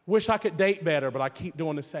 Wish I could date better, but I keep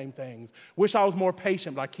doing the same things. Wish I was more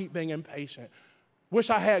patient, but I keep being impatient. Wish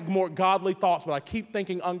I had more godly thoughts, but I keep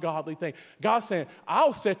thinking ungodly things. God's saying,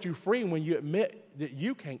 I'll set you free when you admit that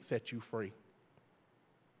you can't set you free.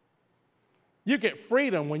 You get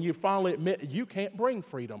freedom when you finally admit that you can't bring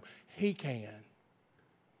freedom. He can.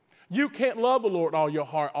 You can't love the Lord all your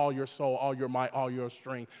heart, all your soul, all your might, all your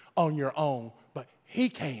strength on your own, but he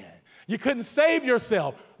can. You couldn't save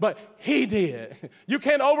yourself, but he did. You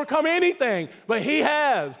can't overcome anything, but he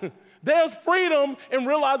has. There's freedom in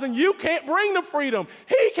realizing you can't bring the freedom.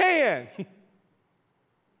 He can.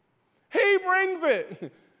 He brings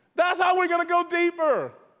it. That's how we're going to go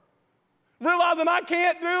deeper. Realizing I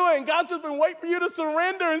can't do it, and God's just been waiting for you to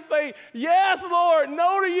surrender and say, yes, Lord,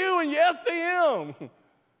 no to you and yes to him.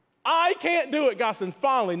 I can't do it. God said,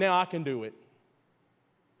 finally, now I can do it.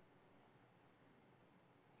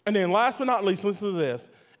 And then last but not least, listen to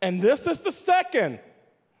this. And this is the second.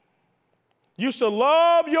 You shall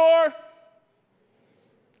love your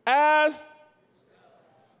as.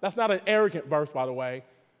 That's not an arrogant verse, by the way.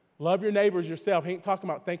 Love your neighbors yourself. He ain't talking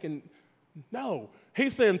about thinking, no.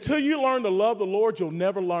 He said, until you learn to love the Lord, you'll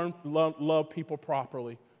never learn to love people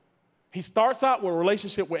properly. He starts out with a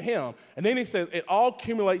relationship with him, and then he says it all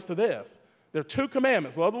accumulates to this. There are 2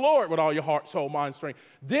 commandments. Love the Lord with all your heart, soul, mind, strength.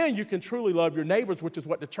 Then you can truly love your neighbors, which is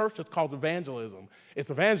what the church just calls evangelism. It's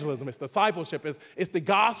evangelism. It's discipleship. It's the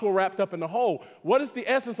gospel wrapped up in the whole. What is the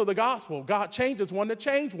essence of the gospel? God changes one to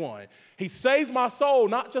change one. He saves my soul,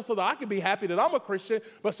 not just so that I can be happy that I'm a Christian,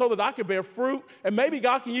 but so that I can bear fruit, and maybe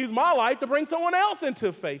God can use my life to bring someone else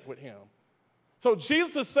into faith with him. So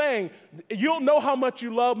Jesus is saying, you'll know how much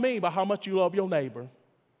you love me by how much you love your neighbor.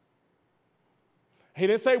 He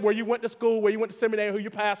didn't say where you went to school, where you went to seminary, who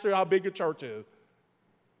your pastor, how big your church is.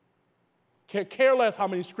 Care less how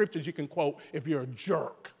many scriptures you can quote if you're a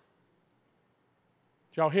jerk.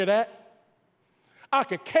 Did y'all hear that? I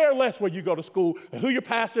could care less where you go to school and who your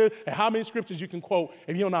pastor is and how many scriptures you can quote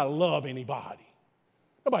if you don't know how to love anybody.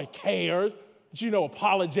 Nobody cares that you know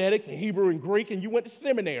apologetics and Hebrew and Greek and you went to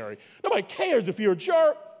seminary. Nobody cares if you're a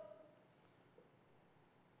jerk.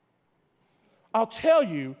 I'll tell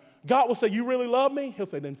you, God will say, you really love me? He'll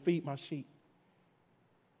say, then feed my sheep.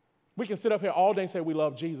 We can sit up here all day and say we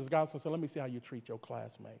love Jesus. God will say, let me see how you treat your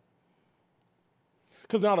classmate.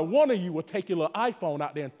 Because not a one of you will take your little iPhone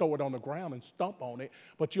out there and throw it on the ground and stomp on it,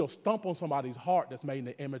 but you'll stomp on somebody's heart that's made in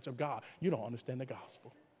the image of God. You don't understand the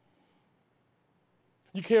gospel.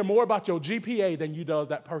 You care more about your GPA than you do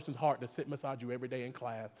that person's heart that's sitting beside you every day in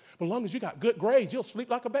class. But as long as you got good grades, you'll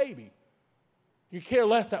sleep like a baby. You care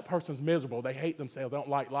less that person's miserable. They hate themselves. They don't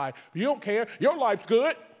like life. But you don't care. Your life's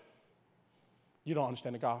good. You don't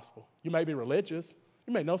understand the gospel. You may be religious.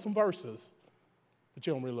 You may know some verses, but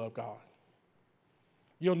you don't really love God.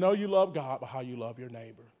 You'll know you love God by how you love your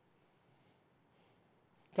neighbor.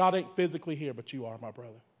 God ain't physically here, but you are, my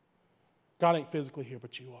brother. God ain't physically here,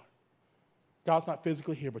 but you are. God's not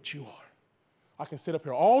physically here, but you are. I can sit up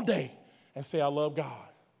here all day and say I love God.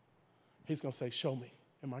 He's going to say, show me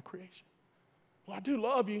in my creation. Well, I do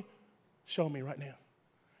love you. Show me right now.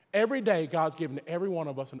 Every day, God's given every one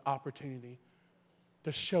of us an opportunity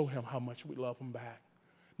to show him how much we love him back.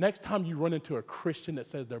 Next time you run into a Christian that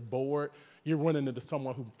says they're bored, you're running into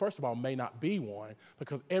someone who, first of all, may not be one,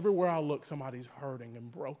 because everywhere I look, somebody's hurting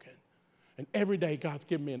and broken. And every day, God's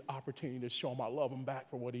given me an opportunity to show him I love him back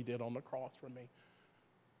for what he did on the cross for me.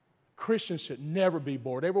 Christians should never be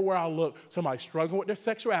bored. Everywhere I look, somebody's struggling with their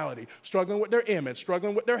sexuality, struggling with their image,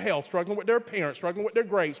 struggling with their health, struggling with their appearance, struggling with their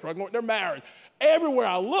grades, struggling with their marriage. Everywhere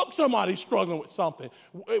I look, somebody's struggling with something.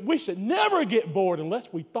 We should never get bored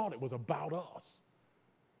unless we thought it was about us.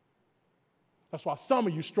 That's why some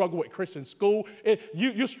of you struggle with Christian school.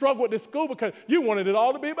 You struggle with this school because you wanted it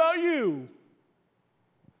all to be about you.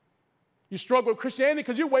 You struggle with Christianity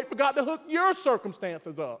because you wait for God to hook your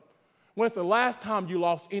circumstances up. When's the last time you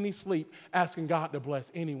lost any sleep asking God to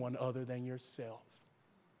bless anyone other than yourself?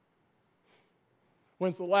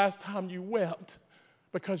 When's the last time you wept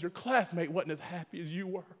because your classmate wasn't as happy as you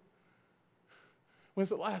were? When's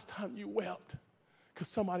the last time you wept because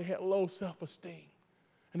somebody had low self-esteem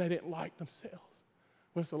and they didn't like themselves?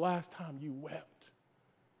 When's the last time you wept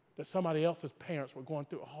that somebody else's parents were going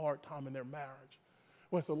through a hard time in their marriage?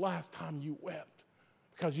 When's the last time you wept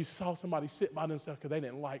because you saw somebody sit by themselves because they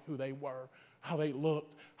didn't like who they were, how they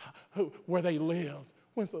looked, where they lived?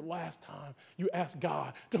 When's the last time you asked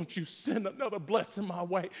God, don't you send another blessing my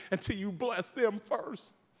way until you bless them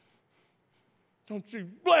first? Don't you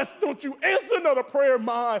answer another prayer of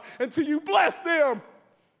mine until you bless them?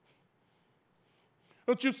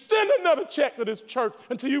 Don't you send another check to this church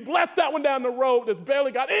until you bless that one down the road that's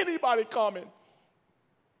barely got anybody coming?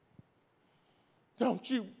 Don't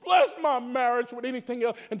you bless my marriage with anything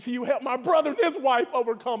else until you help my brother and his wife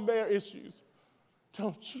overcome their issues.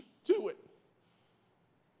 Don't you do it.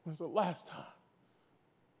 When's the last time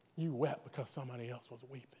you wept because somebody else was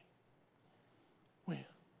weeping? When?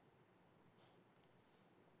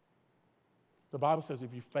 The Bible says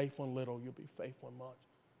if you're faithful in little, you'll be faithful in much.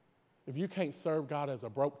 If you can't serve God as a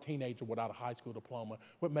broke teenager without a high school diploma,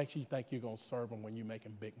 what makes you think you're going to serve him when you're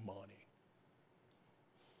making big money?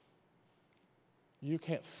 You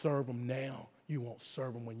can't serve him now. You won't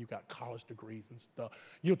serve him when you got college degrees and stuff.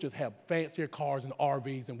 You'll just have fancier cars and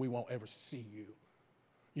RVs and we won't ever see you.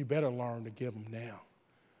 You better learn to give him now.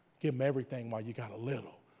 Give him everything while you got a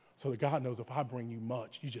little. So that God knows if I bring you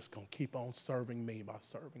much, you're just going to keep on serving me by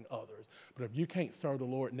serving others. But if you can't serve the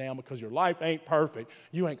Lord now because your life ain't perfect,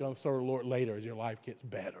 you ain't going to serve the Lord later as your life gets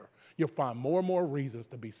better. You'll find more and more reasons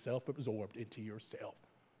to be self-absorbed into yourself.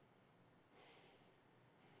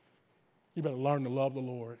 You better learn to love the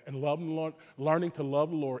Lord. And learning to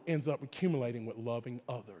love the Lord ends up accumulating with loving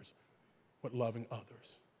others, with loving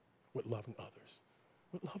others, with loving others,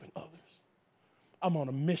 with loving others. I'm on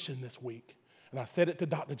a mission this week. And I said it to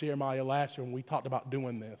Dr. Jeremiah last year when we talked about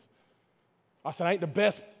doing this. I said, I ain't the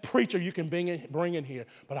best preacher you can bring in here,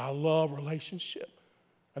 but I love relationship.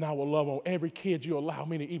 And I will love on every kid you allow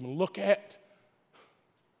me to even look at.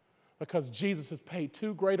 Because Jesus has paid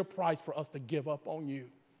too great a price for us to give up on you.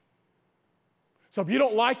 So if you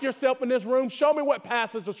don't like yourself in this room, show me what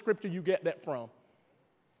passage of scripture you get that from.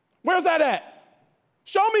 Where's that at?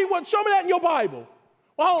 Show me that in your Bible.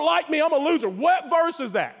 Well, I don't like me, I'm a loser. What verse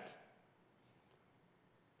is that?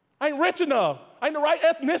 I ain't rich enough. I ain't the right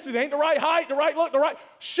ethnicity. I ain't the right height, the right look, the right.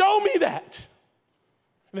 Show me that.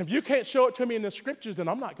 And if you can't show it to me in the scriptures, then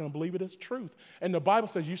I'm not going to believe it as truth. And the Bible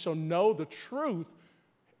says you shall know the truth,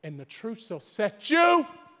 and the truth shall set you.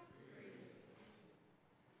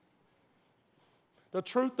 The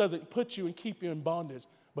truth doesn't put you and keep you in bondage,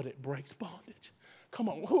 but it breaks bondage. Come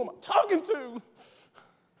on, who am I talking to?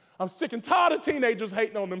 I'm sick and tired of teenagers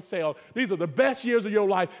hating on themselves. These are the best years of your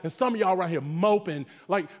life, and some of y'all right here moping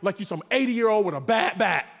like you some 80-year-old with a bad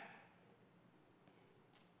back.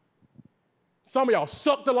 Some of y'all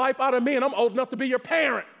sucked the life out of me, and I'm old enough to be your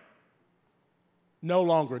parent. No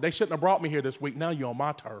longer. They shouldn't have brought me here this week. Now you're on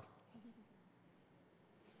my turf.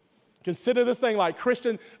 Consider this thing like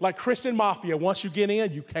Christian mafia. Once you get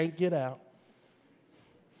in, you can't get out.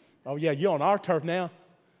 Oh, yeah, you're on our turf now.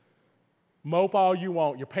 Mope all you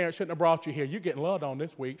want. Your parents shouldn't have brought you here. You're getting loved on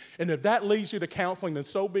this week. And if that leads you to counseling, then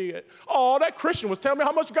so be it. Oh, that Christian was telling me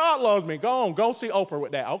how much God loves me. Go see Oprah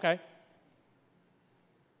with that. Okay.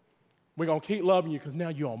 We're going to keep loving you because now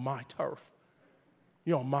you're on my turf.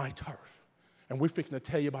 You're on my turf. And we're fixing to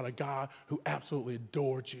tell you about a God who absolutely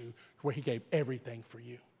adored you, where he gave everything for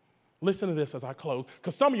you. Listen to this as I close,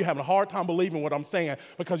 because some of you are having a hard time believing what I'm saying,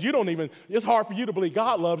 because it's hard for you to believe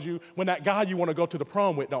God loves you when that guy you want to go to the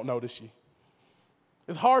prom with don't notice you.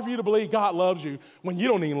 It's hard for you to believe God loves you when you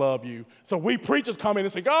don't even love you. So we preachers come in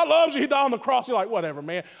and say, God loves you, he died on the cross. You're like, whatever,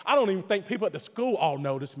 man. I don't even think people at the school all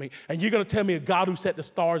notice me. And you're going to tell me a God who set the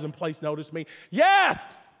stars in place noticed me? Yes,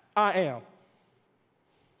 I am.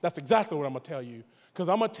 That's exactly what I'm going to tell you, because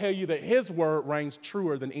I'm going to tell you that his word reigns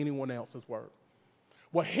truer than anyone else's word.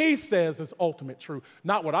 What he says is ultimate truth.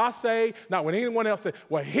 Not what I say, not what anyone else says.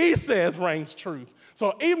 What he says reigns truth.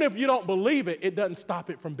 So even if you don't believe it, it doesn't stop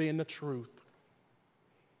it from being the truth.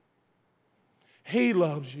 He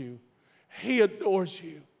loves you. He adores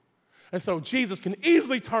you. And so Jesus can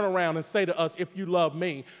easily turn around and say to us, if you love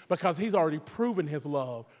me, because he's already proven his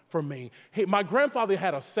love for me. My grandfather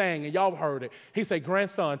had a saying, and y'all heard it. He said,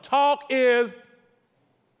 grandson, talk is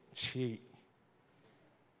cheap.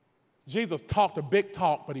 Jesus talked a big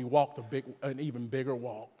talk, but he walked an even bigger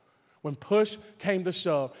walk. When push came to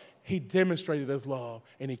shove, he demonstrated his love,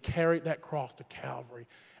 and he carried that cross to Calvary,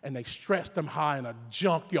 and they stretched him high in a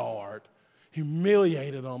junkyard,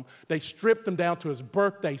 humiliated him. They stripped him down to his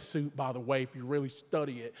birthday suit, by the way, if you really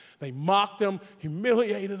study it. They mocked him,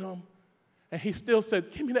 humiliated him, and he still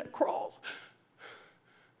said, give me that cross.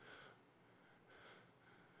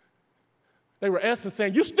 They were essence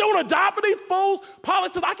saying, you still want to die for these fools?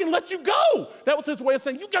 Pilate said, I can let you go. That was his way of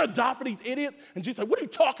saying, you got to die for these idiots? And Jesus said, what are you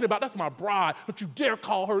talking about? That's my bride. Don't you dare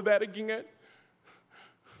call her that again.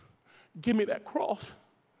 Give me that cross.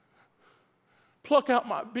 Pluck out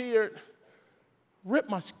my beard. Rip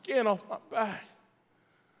my skin off my back.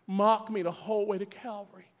 Mock me the whole way to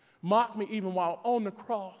Calvary. Mock me even while I'm on the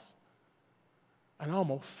cross. And I'm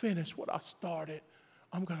going to finish what I started.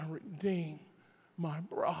 I'm going to redeem my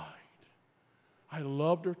bride. I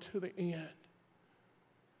loved her to the end,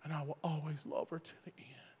 and I will always love her to the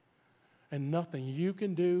end. And nothing you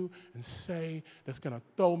can do and say that's going to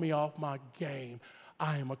throw me off my game.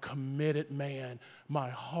 I am a committed man. My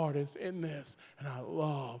heart is in this, and I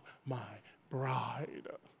love my bride.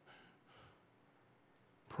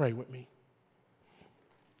 Pray with me.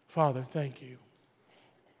 Father, thank you.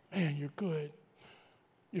 Man, you're good.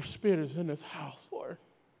 Your Spirit is in this house, Lord.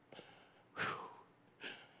 Whew.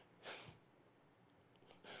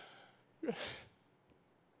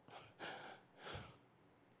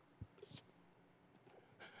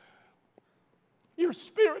 Your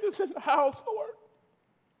Spirit is in the house, Lord.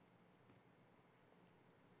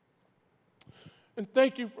 And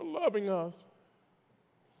thank you for loving us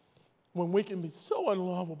when we can be so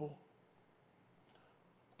unlovable.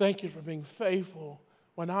 Thank you for being faithful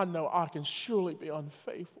when I know I can surely be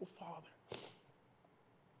unfaithful, Father.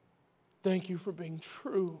 Thank you for being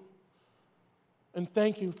true. And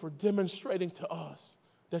thank you for demonstrating to us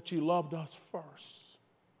that you loved us first.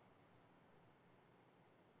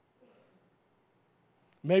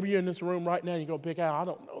 Maybe you're in this room right now and you go, Big Al, I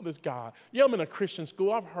don't know this guy. Yeah, I'm in a Christian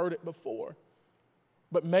school. I've heard it before.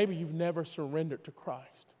 But maybe you've never surrendered to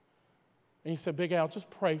Christ. And you said, Big Al, just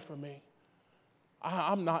pray for me.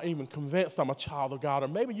 I'm not even convinced I'm a child of God. Or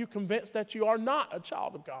maybe you're convinced that you are not a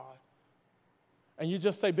child of God. And you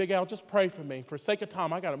just say, Big Al, just pray for me. For sake of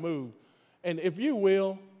time, I got to move. And if you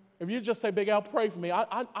will, if you just say, Big Al, pray for me.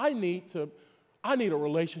 I need a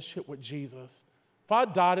relationship with Jesus. If I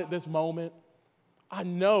died at this moment, I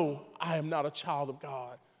know I am not a child of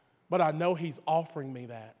God. But I know he's offering me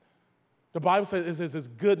that. The Bible says it's his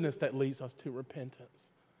goodness that leads us to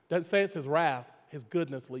repentance. It doesn't say it's his wrath. His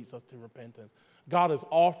goodness leads us to repentance. God is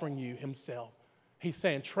offering you himself. He's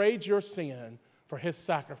saying, trade your sin for his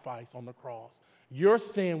sacrifice on the cross. Your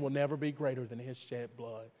sin will never be greater than his shed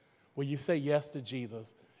blood. Will you say yes to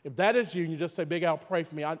Jesus? If that is you, and you just say, Big Al, pray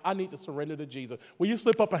for me. I need to surrender to Jesus. Will you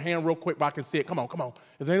slip up a hand real quick so I can see it? Come on, come on.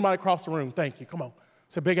 Is there anybody across the room? Thank you. Come on.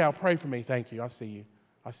 Say, Big Al, pray for me. Thank you. I see you.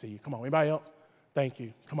 I see you. Come on. Anybody else? Thank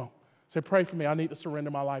you. Come on. Say, pray for me. I need to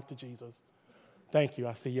surrender my life to Jesus. Thank you.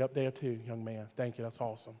 I see you up there too, young man. Thank you. That's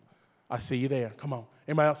awesome. I see you there. Come on.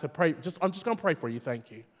 Anybody else say, pray? I'm just going to pray for you.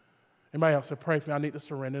 Thank you. Anybody else say, pray for me. I need to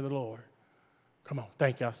surrender to the Lord. Come on.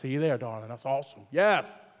 Thank you. I see you there, darling. That's awesome.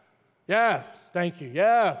 Yes. Yes. Thank you.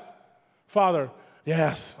 Yes. Father,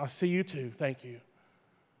 yes. I see you too. Thank you.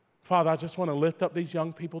 Father, I just want to lift up these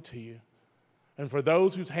young people to you. And for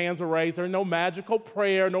those whose hands are raised, there's no magical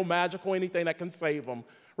prayer, no magical anything that can save them.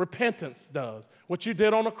 Repentance does. What you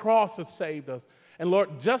did on the cross has saved us. And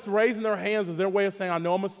Lord, just raising their hands is their way of saying, I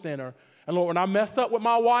know I'm a sinner. And Lord, when I mess up with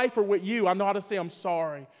my wife or with you, I know how to say I'm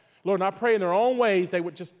sorry. Lord, and I pray in their own ways they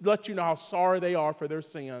would just let you know how sorry they are for their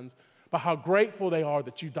sins, but how grateful they are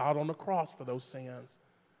that you died on the cross for those sins.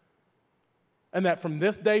 And that from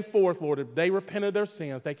this day forth, Lord, if they repent of their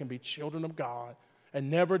sins, they can be children of God and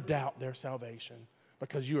never doubt their salvation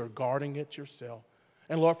because you are guarding it yourself.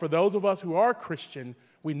 And Lord, for those of us who are Christian,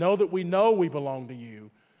 we know we belong to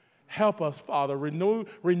you. Help us, Father, renew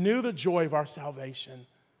the joy of our salvation.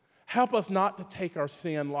 Help us not to take our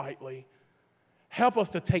sin lightly. Help us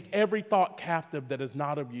to take every thought captive that is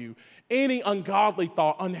not of you. Any ungodly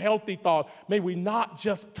thought, unhealthy thought, may we not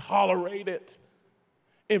just tolerate it.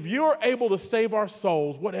 If you are able to save our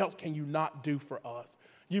souls, what else can you not do for us?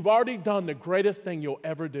 You've already done the greatest thing you'll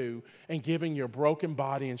ever do in giving your broken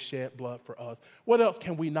body and shed blood for us. What else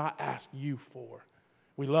can we not ask you for?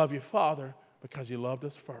 We love you, Father, because you loved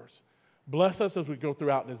us first. Bless us as we go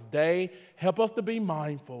throughout this day. Help us to be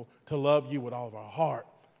mindful to love you with all of our heart,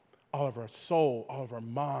 all of our soul, all of our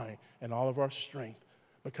mind, and all of our strength,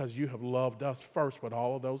 because you have loved us first with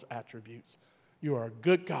all of those attributes. You are a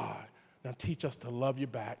good God. Now teach us to love you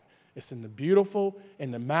back. It's in the beautiful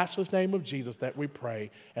and the matchless name of Jesus that we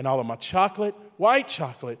pray. And all of my chocolate, white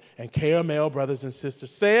chocolate, and caramel brothers and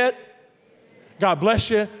sisters said, God bless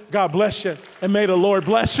you, and may the Lord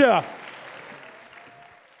bless you.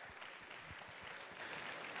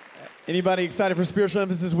 Anybody excited for Spiritual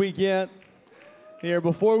Emphasis Week yet? Here,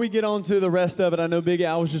 before we get on to the rest of it, I know Big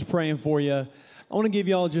Al was just praying for you. I want to give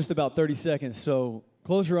y'all just about 30 seconds. So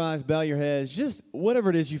close your eyes, bow your heads. Just whatever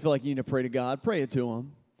it is you feel like you need to pray to God, pray it to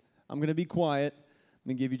him. I'm going to be quiet. I'm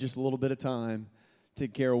going to give you just a little bit of time to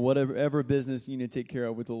take care of whatever business you need to take care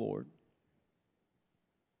of with the Lord.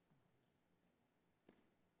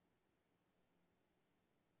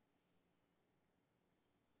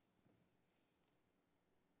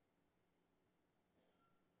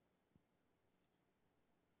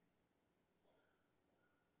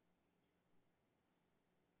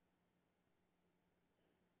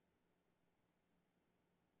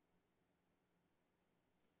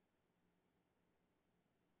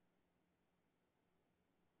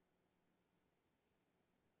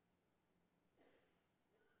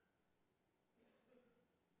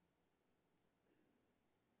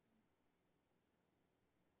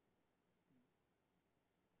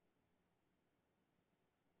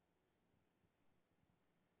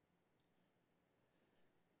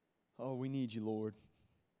 Oh, we need you, Lord.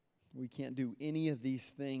 We can't do any of these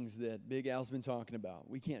things that Big Al's been talking about.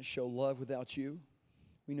 We can't show love without you.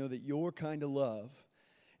 We know that your kind of love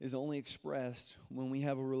is only expressed when we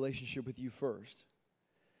have a relationship with you first.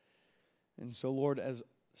 And so, Lord, as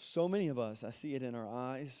so many of us, I see it in our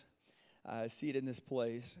eyes, I see it in this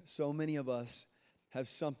place, so many of us have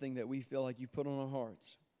something that we feel like you've put on our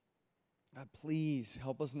hearts. God, please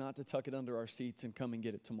help us not to tuck it under our seats and come and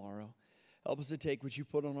get it tomorrow. Help us to take what you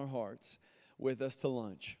put on our hearts with us to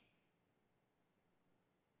lunch.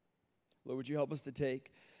 Lord, would you help us to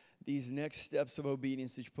take these next steps of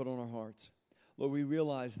obedience that you put on our hearts? Lord, we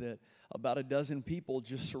realize that about a dozen people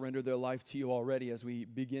just surrendered their life to you already as we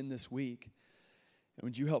begin this week. And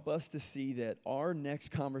would you help us to see that our next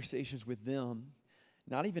conversations with them,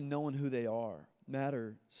 not even knowing who they are,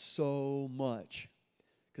 matter so much.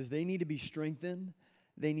 Because they need to be strengthened.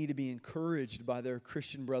 They need to be encouraged by their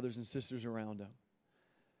Christian brothers and sisters around them.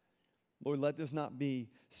 Lord, let this not be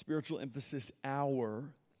spiritual emphasis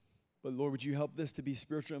hour, but Lord, would you help this to be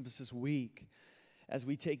spiritual emphasis week as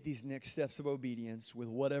we take these next steps of obedience with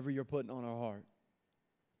whatever you're putting on our heart.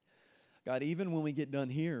 God, even when we get done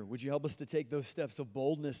here, would you help us to take those steps of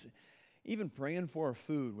boldness, even praying for our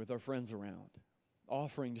food with our friends around,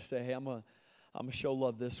 offering to say, hey, I'm going to show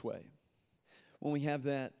love this way. When we have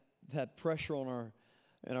that pressure on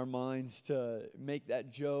in our minds to make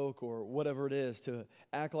that joke or whatever it is, to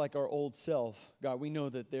act like our old self, God, we know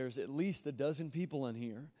that there's at least a dozen people in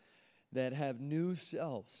here that have new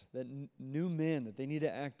selves, that new men, that they need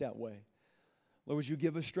to act that way. Lord, would you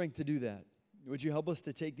give us strength to do that? Would you help us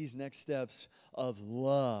to take these next steps of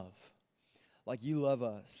love like you love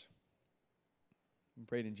us? I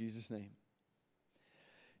pray it in Jesus' name.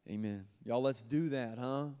 Amen. Y'all, let's do that,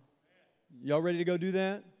 huh? Y'all ready to go do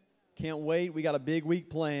that? Can't wait. We got a big week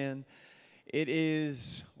planned. It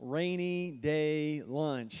is rainy day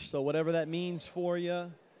lunch. So whatever that means for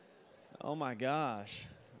you, oh my gosh.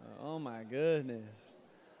 Oh my goodness.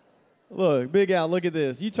 Look, Big Al, look at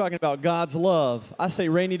this. You talking about God's love. I say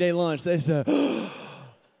rainy day lunch. They say,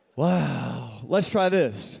 wow. Let's try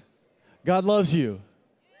this. God loves you.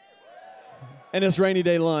 And it's rainy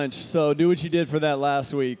day lunch. So do what you did for that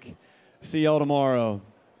last week. See y'all tomorrow.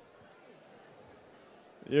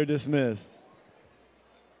 You're dismissed.